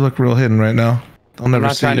 You look real hidden right now. I'll I'm never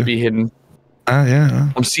not see trying you. to be hidden.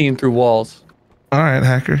 Yeah. I'm seeing through walls. All right,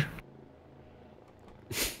 hacker.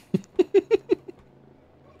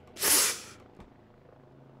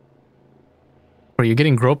 Bro, you're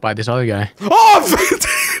getting groped by this other guy. Oh!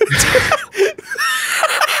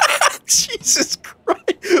 Jesus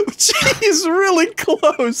Christ. He's really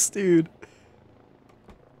close, dude.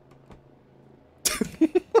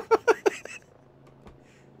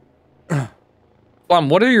 Plum,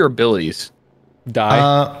 what are your abilities?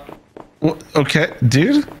 Die. Okay,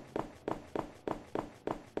 dude.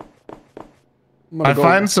 I'm gonna I go-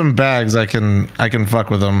 find some bags. I can fuck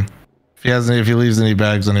with him. If he leaves any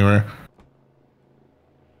bags anywhere.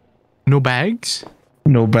 No bags?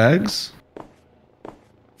 No bags.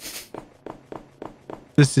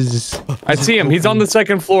 This is I see him. He's on the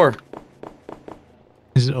second floor.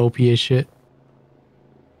 this is OP as shit.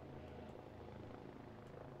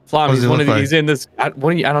 Flom, What does he's he one look of like? these in this. I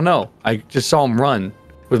don't know. I just saw him run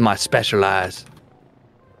with my special eyes.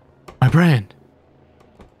 My brand.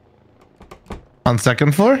 On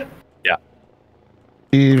second floor? Yeah.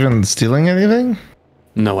 Even stealing anything?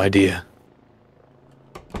 No idea.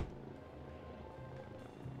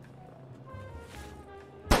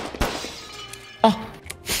 Oh.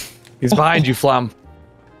 He's behind you, Flom.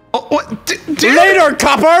 Oh, what? Dude. Later,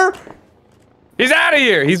 copper! He's out of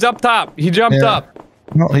here. He's up top. He jumped Yeah. up.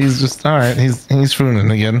 No, he's just all right. He's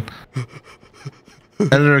fooning again.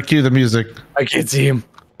 Editor, cue the music. I can't see him.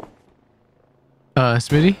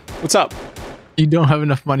 Smitty, What's up? you don't have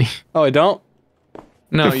enough money. Oh, I don't?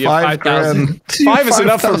 No, you have 5,000. 5 is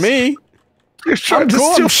enough for me. You're trying I'm to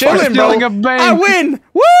cool. steal I'm chilling, fucking- bro. Stealing a bank. I win!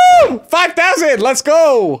 Woo! 5,000. Let's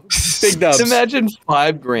go. Big dubs. Just imagine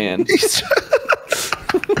 5 grand.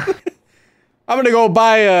 I'm gonna go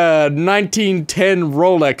buy a 1910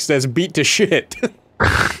 Rolex that's beat to shit.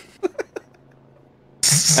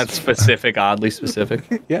 That's specific, oddly specific.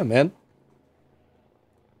 Yeah, man.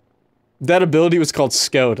 That ability was called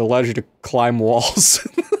Scout. It allows you to climb walls.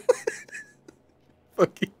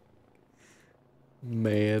 Fucking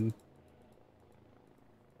man.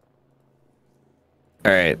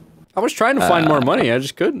 All right. I was trying to find more money. I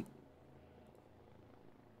just couldn't.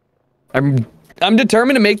 I'm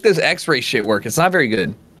determined to make this X-ray shit work. It's not very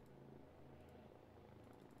good.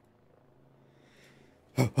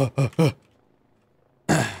 I'm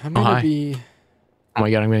gonna be. Oh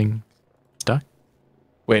my god, I'm getting stuck.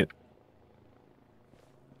 Wait.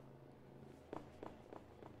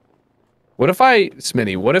 What if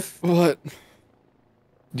Smitty, what if... What?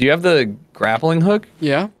 Do you have the grappling hook?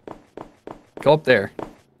 Yeah. Go up there.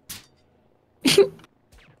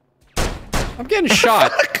 I'm getting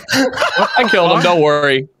shot. I killed him, don't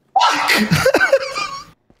worry.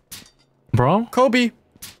 Bro? Kobe.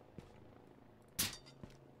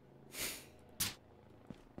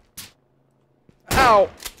 Ow.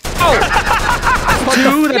 Oh!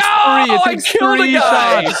 Dude, that's No! three. It I takes killed a 3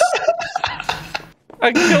 guy! shots.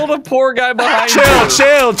 I killed a poor guy behind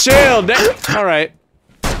Chill. All right.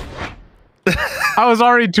 I was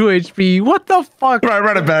already 2 HP. What the fuck? Right,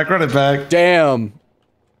 run it back. Damn.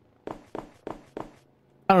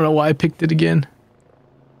 I don't know why I picked it again.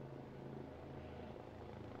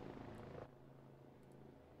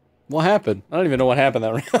 What happened? I don't even know what happened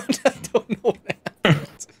that round. I don't know what happened.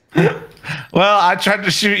 Well, I tried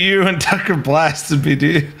to shoot you and Tucker blasted me,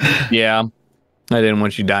 dude. Yeah. I didn't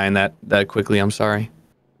want you dying that quickly, I'm sorry.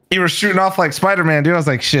 You were shooting off like Spider-Man, dude. I was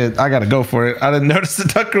like, shit, I gotta go for it. I didn't notice that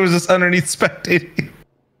Tucker was just underneath spectating.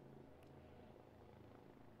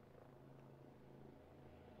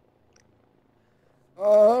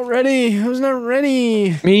 Ready? Who's not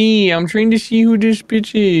ready? Me, I'm trying to see who this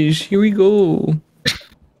bitch is. Here we go.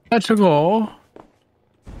 Let's go.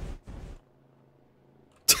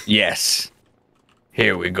 Yes.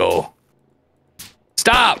 Here we go.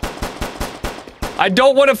 Stop! I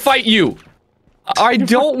don't want to fight you. I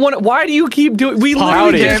don't want to. Why do you keep doing? We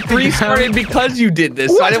literally just restarted because you did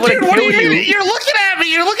this. So I didn't want to Dude, what do kill you you. mean? You're looking at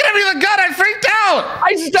me. You're looking at me with a gun. I freaked out.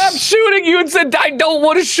 I stopped shooting you and said I don't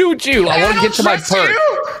want to shoot you. I want to get to my perch.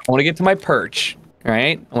 I want to get to my perch. All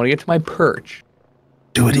right. I want to get to my perch.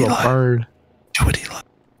 Do it, You a Eli. bird. Do it, Eli.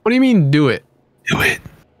 What do you mean, do it? Do it.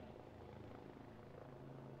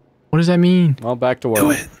 What does that mean? Well, back to work.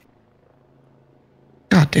 Do it.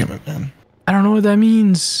 God damn it, man. I don't know what that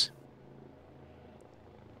means.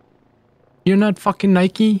 You're not fucking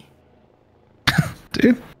Nike?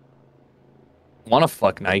 Dude. Want to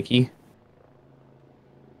fuck Nike?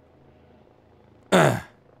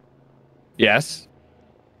 Yes.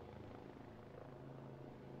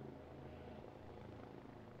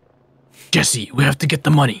 Jesse, we have to get the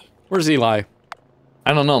money. Where's Eli?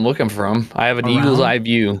 I don't know. I'm looking for him. I have an Around? eagle's eye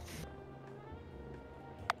view.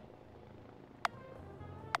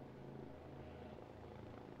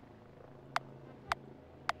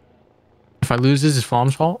 If I lose, this is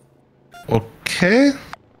Flom's fault. Okay.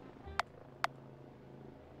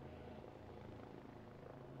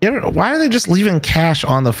 Yeah, why are they just leaving cash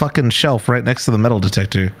on the fucking shelf right next to the metal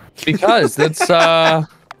detector? Because that's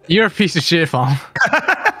You're a piece of shit, Flom.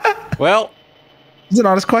 Well, It's an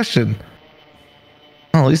honest question.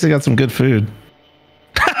 Oh, at least they got some good food.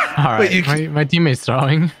 All right, Wait, my teammate's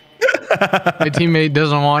throwing. My teammate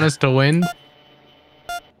doesn't want us to win.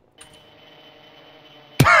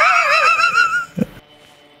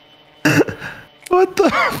 What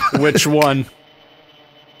the? which one?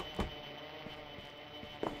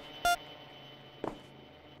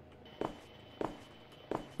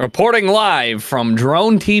 reporting live from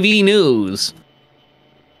Drone TV News.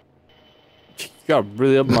 You got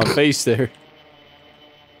really up my face there.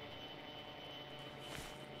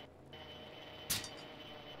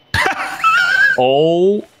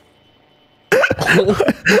 Oh.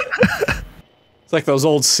 It's like those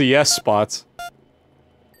old CS spots.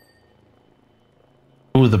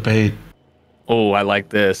 Ooh, the bait. Oh, I like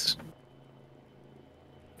this.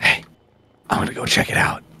 Hey, I'm gonna go check it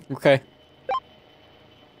out. Okay.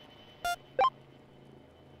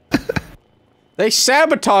 They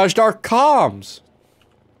sabotaged our comms.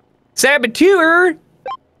 Saboteur.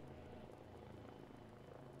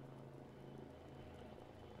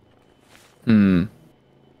 Hmm.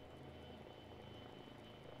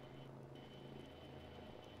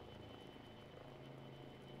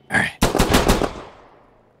 All right.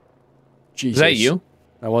 Jesus. Is that you?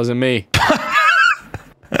 That wasn't me.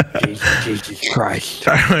 Jesus Christ.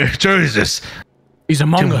 Jesus. He's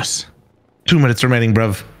among us. 2 minutes remaining,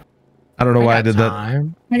 bruv. I don't know why I did that.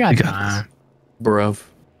 Time. I got You got time. Bruv.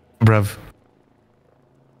 Bruv.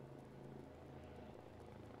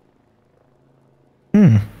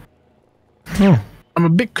 Oh. I'm a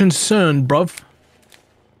bit concerned, bruv.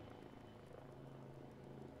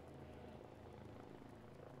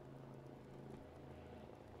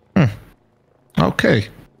 Okay.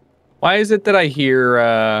 Why is it that I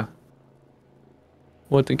hear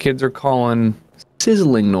what the kids are calling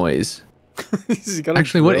sizzling noise?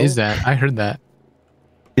 Actually, what is that? I heard that.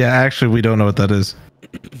 Yeah, actually, we don't know what that is.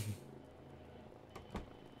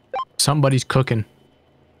 Somebody's cooking.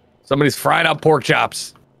 Somebody's fried up pork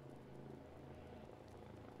chops.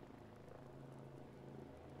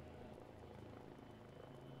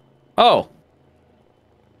 Oh.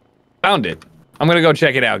 Found it. I'm gonna go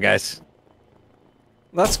check it out, guys.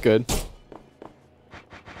 That's good.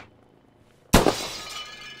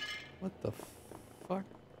 What the fuck?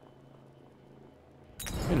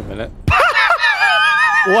 Wait a minute.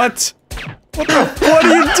 What? What are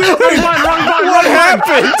you doing? What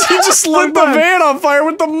happened? You just lit the van on fire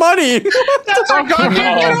with the money. You just burned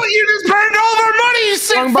all of our money, you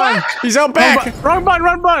sick fuck! He's out back. Wrong button,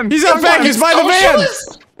 wrong button. He's out back. He's by the van.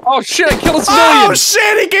 Oh shit, I killed a civilian. Oh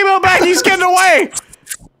shit, he came out back. He's getting away.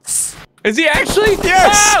 Is he actually?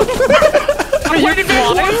 Yes. Oh! Wait, what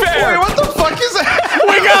the fuck is that?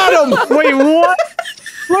 We got him. Wait, what?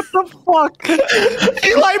 What the fuck?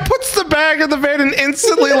 He like puts the bag in the van and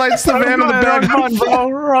instantly lights the van in the back. Wrong button, bro.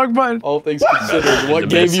 Wrong button. All things considered, what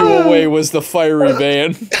gave you away was the fiery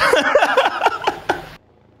van.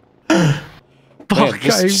 Man,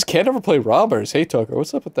 just can't ever play robbers. Hey Tucker,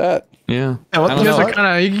 what's up with that? Yeah. You guys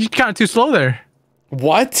are you're kind of too slow there.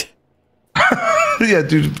 What? Yeah,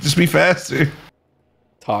 dude, just be faster.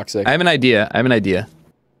 Toxic. I have an idea.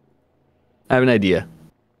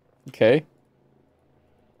 Okay.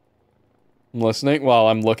 I'm listening while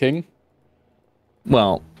I'm looking.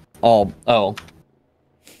 Well,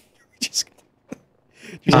 Just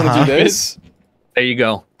you want to do this? there you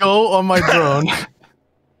go. Go on my drone.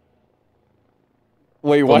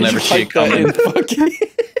 Wait, why did you type that in fucking...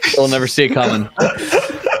 We'll never see it coming.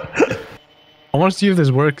 I want to see if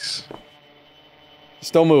this works.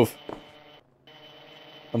 Just don't move.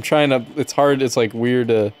 I'm trying to... It's hard. It's like weird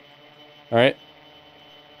to... Alright?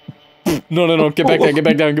 No. Get back down. Get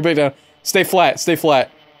back down. Get back down. Stay flat. Stay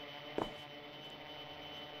flat.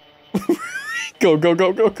 Go.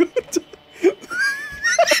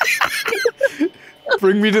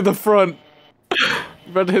 Bring me to the front. I'm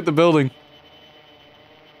about to hit the building.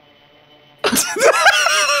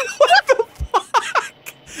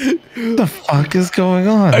 What the fuck is going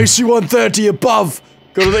on? AC-130 above.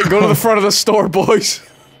 Go to the front of the store, boys.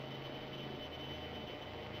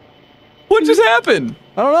 What just happened?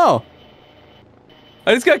 I don't know.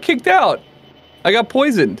 I just got kicked out. I got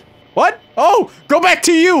poisoned. What? Oh, go back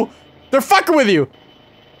to you. They're fucking with you.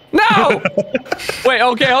 No. Wait.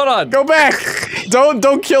 Okay. Hold on. Go back.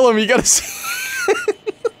 Don't kill him. You gotta see.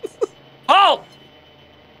 Oh.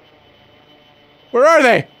 Where are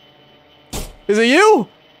they? Is it you?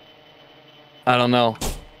 I don't know.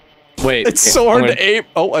 Wait. It's so hard to aim.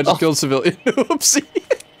 Oh, I just killed a civilian. Oopsie.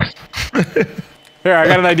 Here, I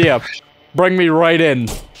got an idea. Bring me right in.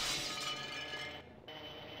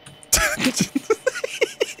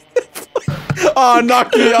 Oh,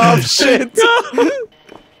 knock me off, shit.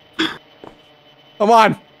 Come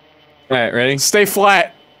on. All right, ready? Stay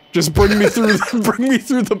flat. Just bring me through. Bring me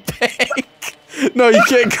through the bank. No, you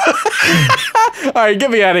can't go. All right,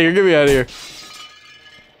 get me out of here. Get me out of here.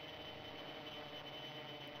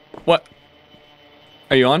 What?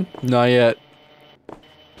 Are you on? Not yet.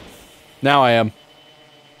 Now I am.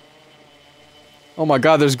 Oh my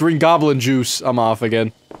god, there's green goblin juice. I'm off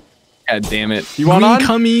again. God damn it. You want green on?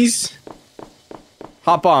 Cummies.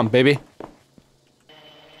 Hop on, baby.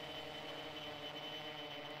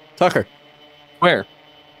 Tucker. Where?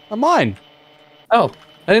 On mine. Oh,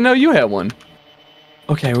 I didn't know you had one.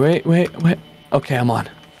 Okay, wait. Okay, I'm on.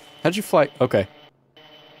 How'd you fly? Okay.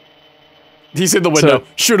 He's in the window. So,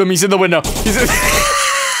 shoot him, he's in the window. He's in-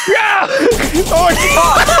 Yeah! Oh my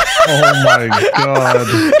god! Oh my god.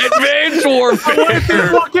 Advanced warfare!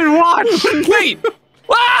 Fucking watch! Wait!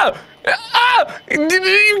 Ah! Ah! You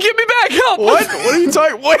get me back! Help! What? What are you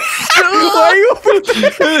talking? What? Why are you over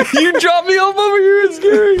there? You dropped me off over here, it's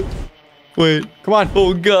scary. Wait. Come on.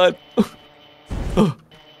 Oh god.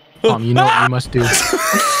 You know what you must do.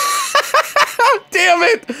 Damn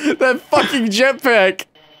it! That fucking jetpack.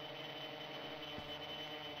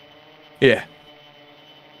 Yeah.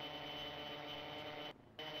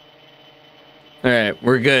 Alright,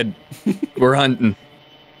 we're good. We're hunting.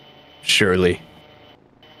 Surely.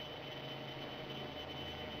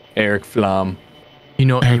 Eric Flom. You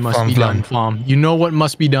know what must be done, Flom. You know what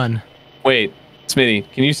must be done. Wait, Smitty,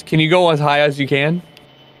 can you go as high as you can?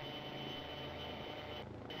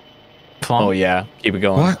 Flom. Oh yeah, keep it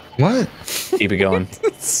going. What? Keep it going.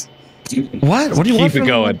 What? What do you want? Keep it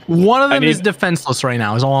going. One of them is defenseless right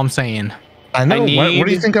now, is all I'm saying. I know. What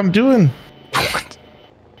do you think I'm doing? What?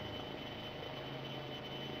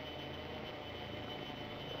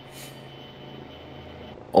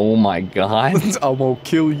 Oh my god. I'm gonna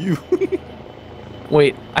kill you.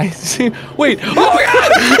 Wait, I see. Wait. Oh my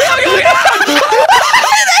god! Oh my god!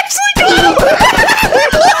 It actually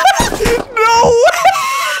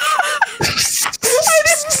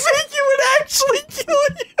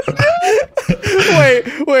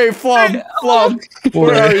wait, Flom.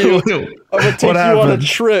 Where are you? I'm gonna take you on a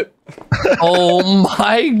trip. Oh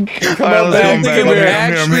my god. Come on back.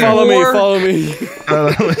 Follow me.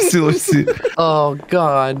 Let's see. Oh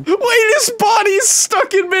god. Wait, his body's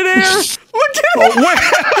stuck in midair. Look at it.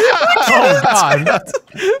 Oh god.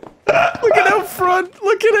 Look at out front.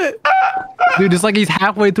 Look at it. Dude, it's like he's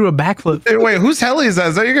halfway through a backflip. Hey, wait, whose heli is that?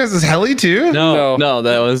 Is that you guys' heli too? No,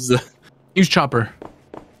 that was Use chopper.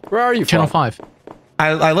 Where are you, Channel Flom? 5.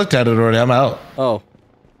 I looked at it already. I'm out. Oh.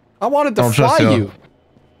 I wanted to Don't fly trust you.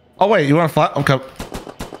 Oh wait, you want to fly? Okay.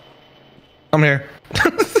 I'm here.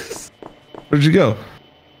 Where'd you go?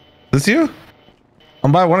 This you?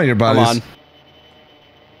 I'm by one of your bodies. Come on.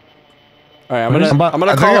 All right, I'm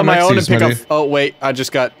gonna call on my own and pick up. Oh wait, I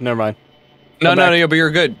just got. Never mind. No, but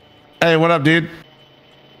you're good. Hey, what up, dude?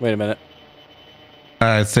 Wait a minute. All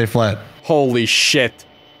right, stay flat. Holy shit!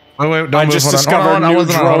 Wait, don't I move. just Hold on. discovered new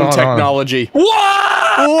drone technology. What?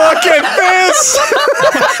 Look at this!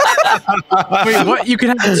 Wait, what? You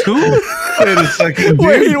can have two? Wait a second,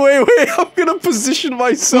 dude. Wait! I'm gonna position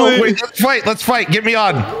myself. Wait, let's fight. Get me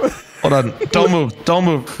on. Hold on. Don't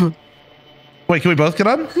move. Wait, can we both get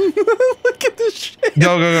on? Look at this shit.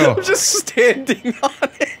 Go. I'm just standing on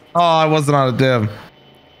it. Oh, I wasn't on it. Damn.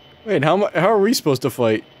 Wait, how are we supposed to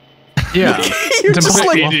fight? Yeah. You're just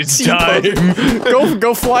like It's time.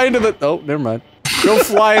 Go fly into the. Oh, never mind. Go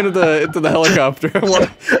fly into the helicopter. I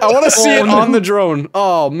want to see it on the drone.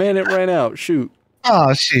 Oh man, it ran out. Shoot.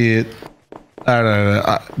 Oh shit. All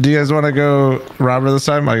right. Do you guys want to go robber this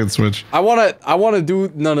time? I can switch. I want to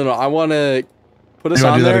do. No. I want to put us You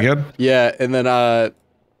wanna on do there. that again? Yeah, and then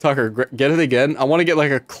Tucker, get it again. I want to get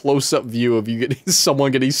like a close-up view of you getting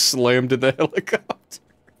someone getting slammed in the helicopter.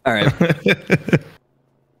 All right.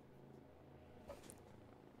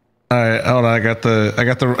 All right, hold on. I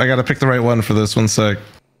gotta pick the right one for this. 1 sec.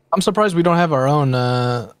 I'm surprised we don't have our own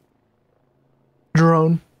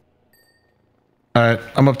drone. All right,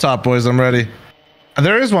 I'm up top, boys. I'm ready.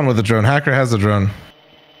 There is one with a drone. Hacker has a drone.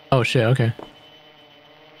 Oh shit, okay.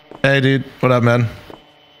 Hey, dude. What up, man? All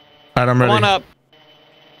right, I'm ready. Come on up.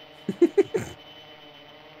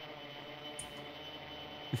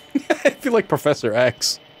 I feel like Professor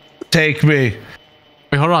X. Take me.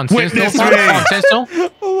 Wait, hold on. Witness me. Stand still.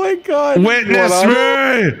 Oh my god. Witness me.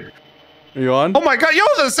 Are you on? Oh my god, yo,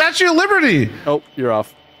 the Statue of Liberty. Oh, you're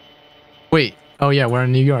off. Wait. Oh yeah, we're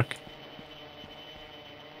in New York.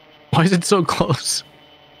 Why is it so close?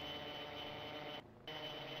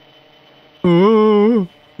 Ooh.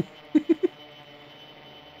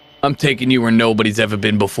 I'm taking you where nobody's ever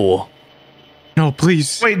been before. No,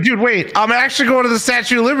 please. Wait, dude, wait. I'm actually going to the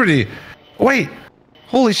Statue of Liberty. Wait.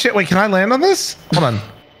 Holy shit. Wait, can I land on this? Hold on.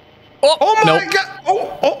 Oh my god.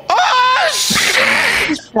 Oh, shit.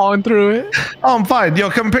 He's falling through it. Oh, I'm fine. Yo,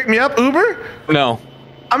 come pick me up, Uber. No.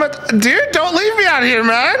 Dude, don't leave me out here,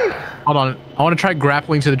 man. Hold on. I want to try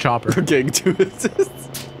grappling to the chopper. Okay, do it.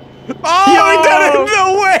 Oh, he did it! No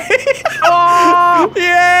way! Oh!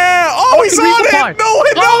 Yeah! Oh, he's on it! No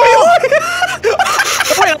way!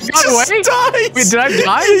 Wait, I got away? Died. Wait, did I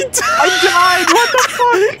die? He died. I died! What the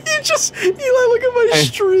fuck? Eli, look at my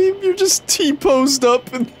stream. You're just T-posed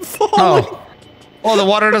up and falling. Oh, the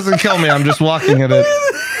water doesn't kill me. I'm just walking at it.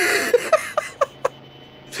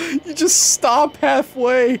 You just stop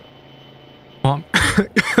halfway.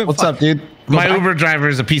 What's up, dude? My Uber driver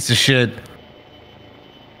is a piece of shit.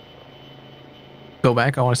 Go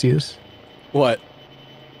back. I want to see this. What?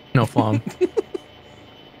 No, Flom.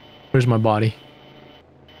 Where's my body?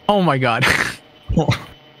 Oh my god.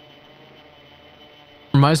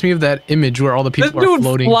 Reminds me of that image where all the people This are dude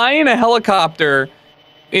floating. flying a helicopter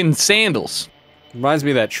in sandals. Reminds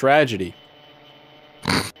me of that tragedy.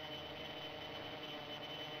 I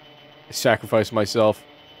sacrificed myself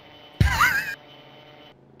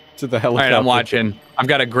to the helicopter. All right, I'm watching. I've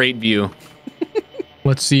got a great view.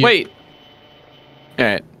 Let's see. Wait. All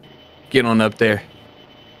right, get on up there.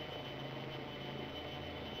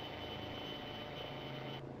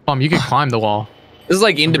 You can climb the wall. This is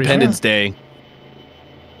like Independence Day.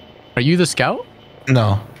 Are you the scout?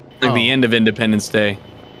 No. Like the end of Independence Day.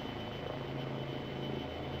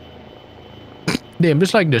 Damn,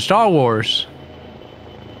 just like the Star Wars.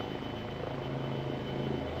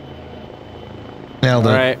 Nailed it.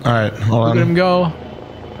 All right. All right. Hold Look at him on. go.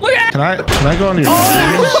 Look at Can I go on your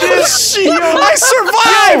Shit, I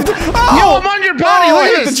survived! Yo, I'm on your body. Look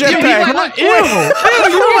at this. the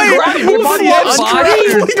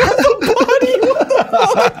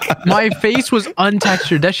jetpack. My face was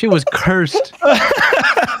untextured. That shit was cursed.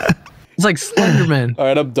 It's like Slenderman. All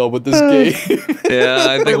right, I'm done with this game. Yeah,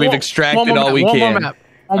 I think we've extracted all we can.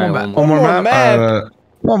 One more map. One more map.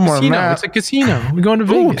 One more Casino. map. It's a casino. We're going to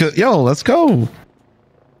Ooh, Vegas. yo, let's go.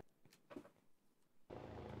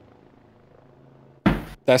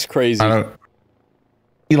 That's crazy.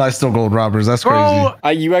 Eli still gold robbers. That's Bro,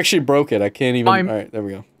 crazy. You actually broke it. I can't even. I'm- All right, there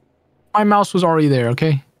we go. my mouse was already there,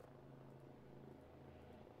 okay?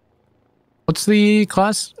 What's the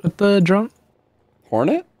class with the drone?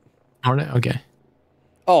 Hornet? Hornet, okay.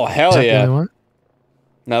 Oh, hell Is that the yeah. only one?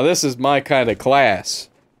 Now this is my kind of class.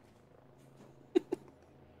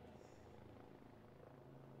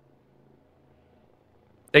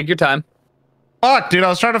 Take your time. Fuck, dude, I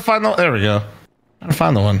was trying to find the. There we go. Trying to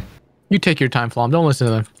find the one. You take your time, Flom. Don't listen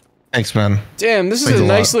to them. Thanks, man. Damn, this is Thanks a a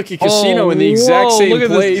nice lot. looking casino in the exact whoa, same look at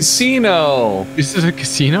this place. casino. This is a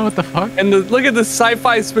casino? What the fuck? And look at the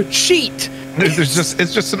sci-fi cheat. There's just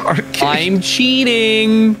it's just an arcade. I'm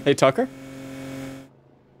cheating. Hey, Tucker?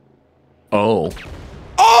 Oh.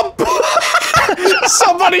 Oh!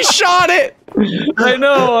 Somebody shot it! I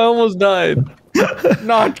know, I almost died.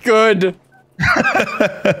 Not good.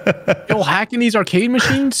 Yo, hacking these arcade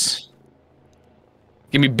machines?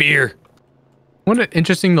 Give me beer. What an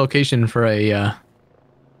interesting location for a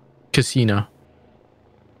casino.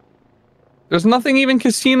 There's nothing even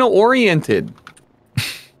casino oriented.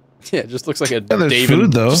 Yeah, it just looks like a there's Dave food,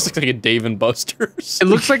 and, though. just looks like a Dave and Buster's. It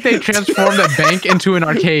looks like they transformed a bank into an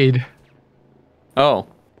arcade. Oh.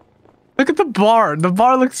 Look at the bar. The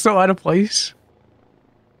bar looks so out of place.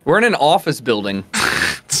 We're in an office building.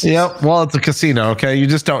 Yep. Well, it's a casino. Okay, you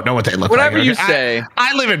just don't know what they look Whatever like. you okay? say.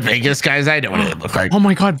 I live in Vegas, guys. I know what they look like. Oh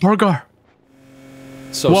my god, Burgar.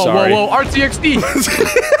 So Whoa, sorry. whoa, whoa, RTXD.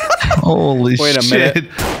 Holy Wait a shit.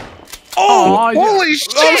 minute. Oh, Holy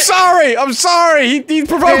shit. I'm sorry. I'm sorry. He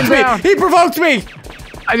provoked Stand me. down. He provoked me.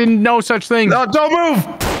 I didn't know such thing. No, don't move.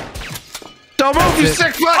 Don't move, you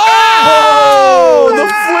sick fuck. Oh, the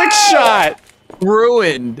flick shot.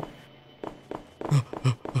 Ruined.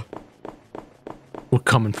 We're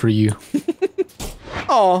coming for you.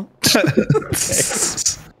 Oh.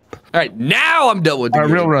 All right, now I'm done with the All right,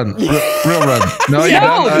 game. real run. Real run. No, you No,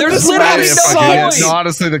 don't. there's This literally map no sucks. point. No,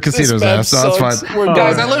 honestly, the This casino's map ass, so that's sucks. fine. We're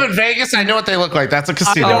Guys, done. I live in Vegas. I know what they look like. That's a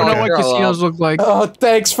casino. I don't know okay? what casinos look like. Oh,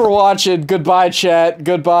 thanks for watching. Goodbye, chat.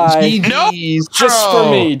 Goodbye. GG's. Just for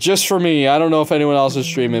Bro. me. Just for me. I don't know if anyone else is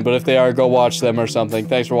streaming, but if they are, go watch them or something.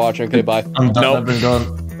 Thanks for watching. Okay, bye. I'm done. Nope. I've been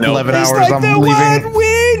gone Nope. 11 He's hours. like I'm the leaving. one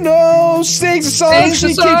we know. Sings the songs. He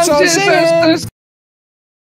keeps on singing.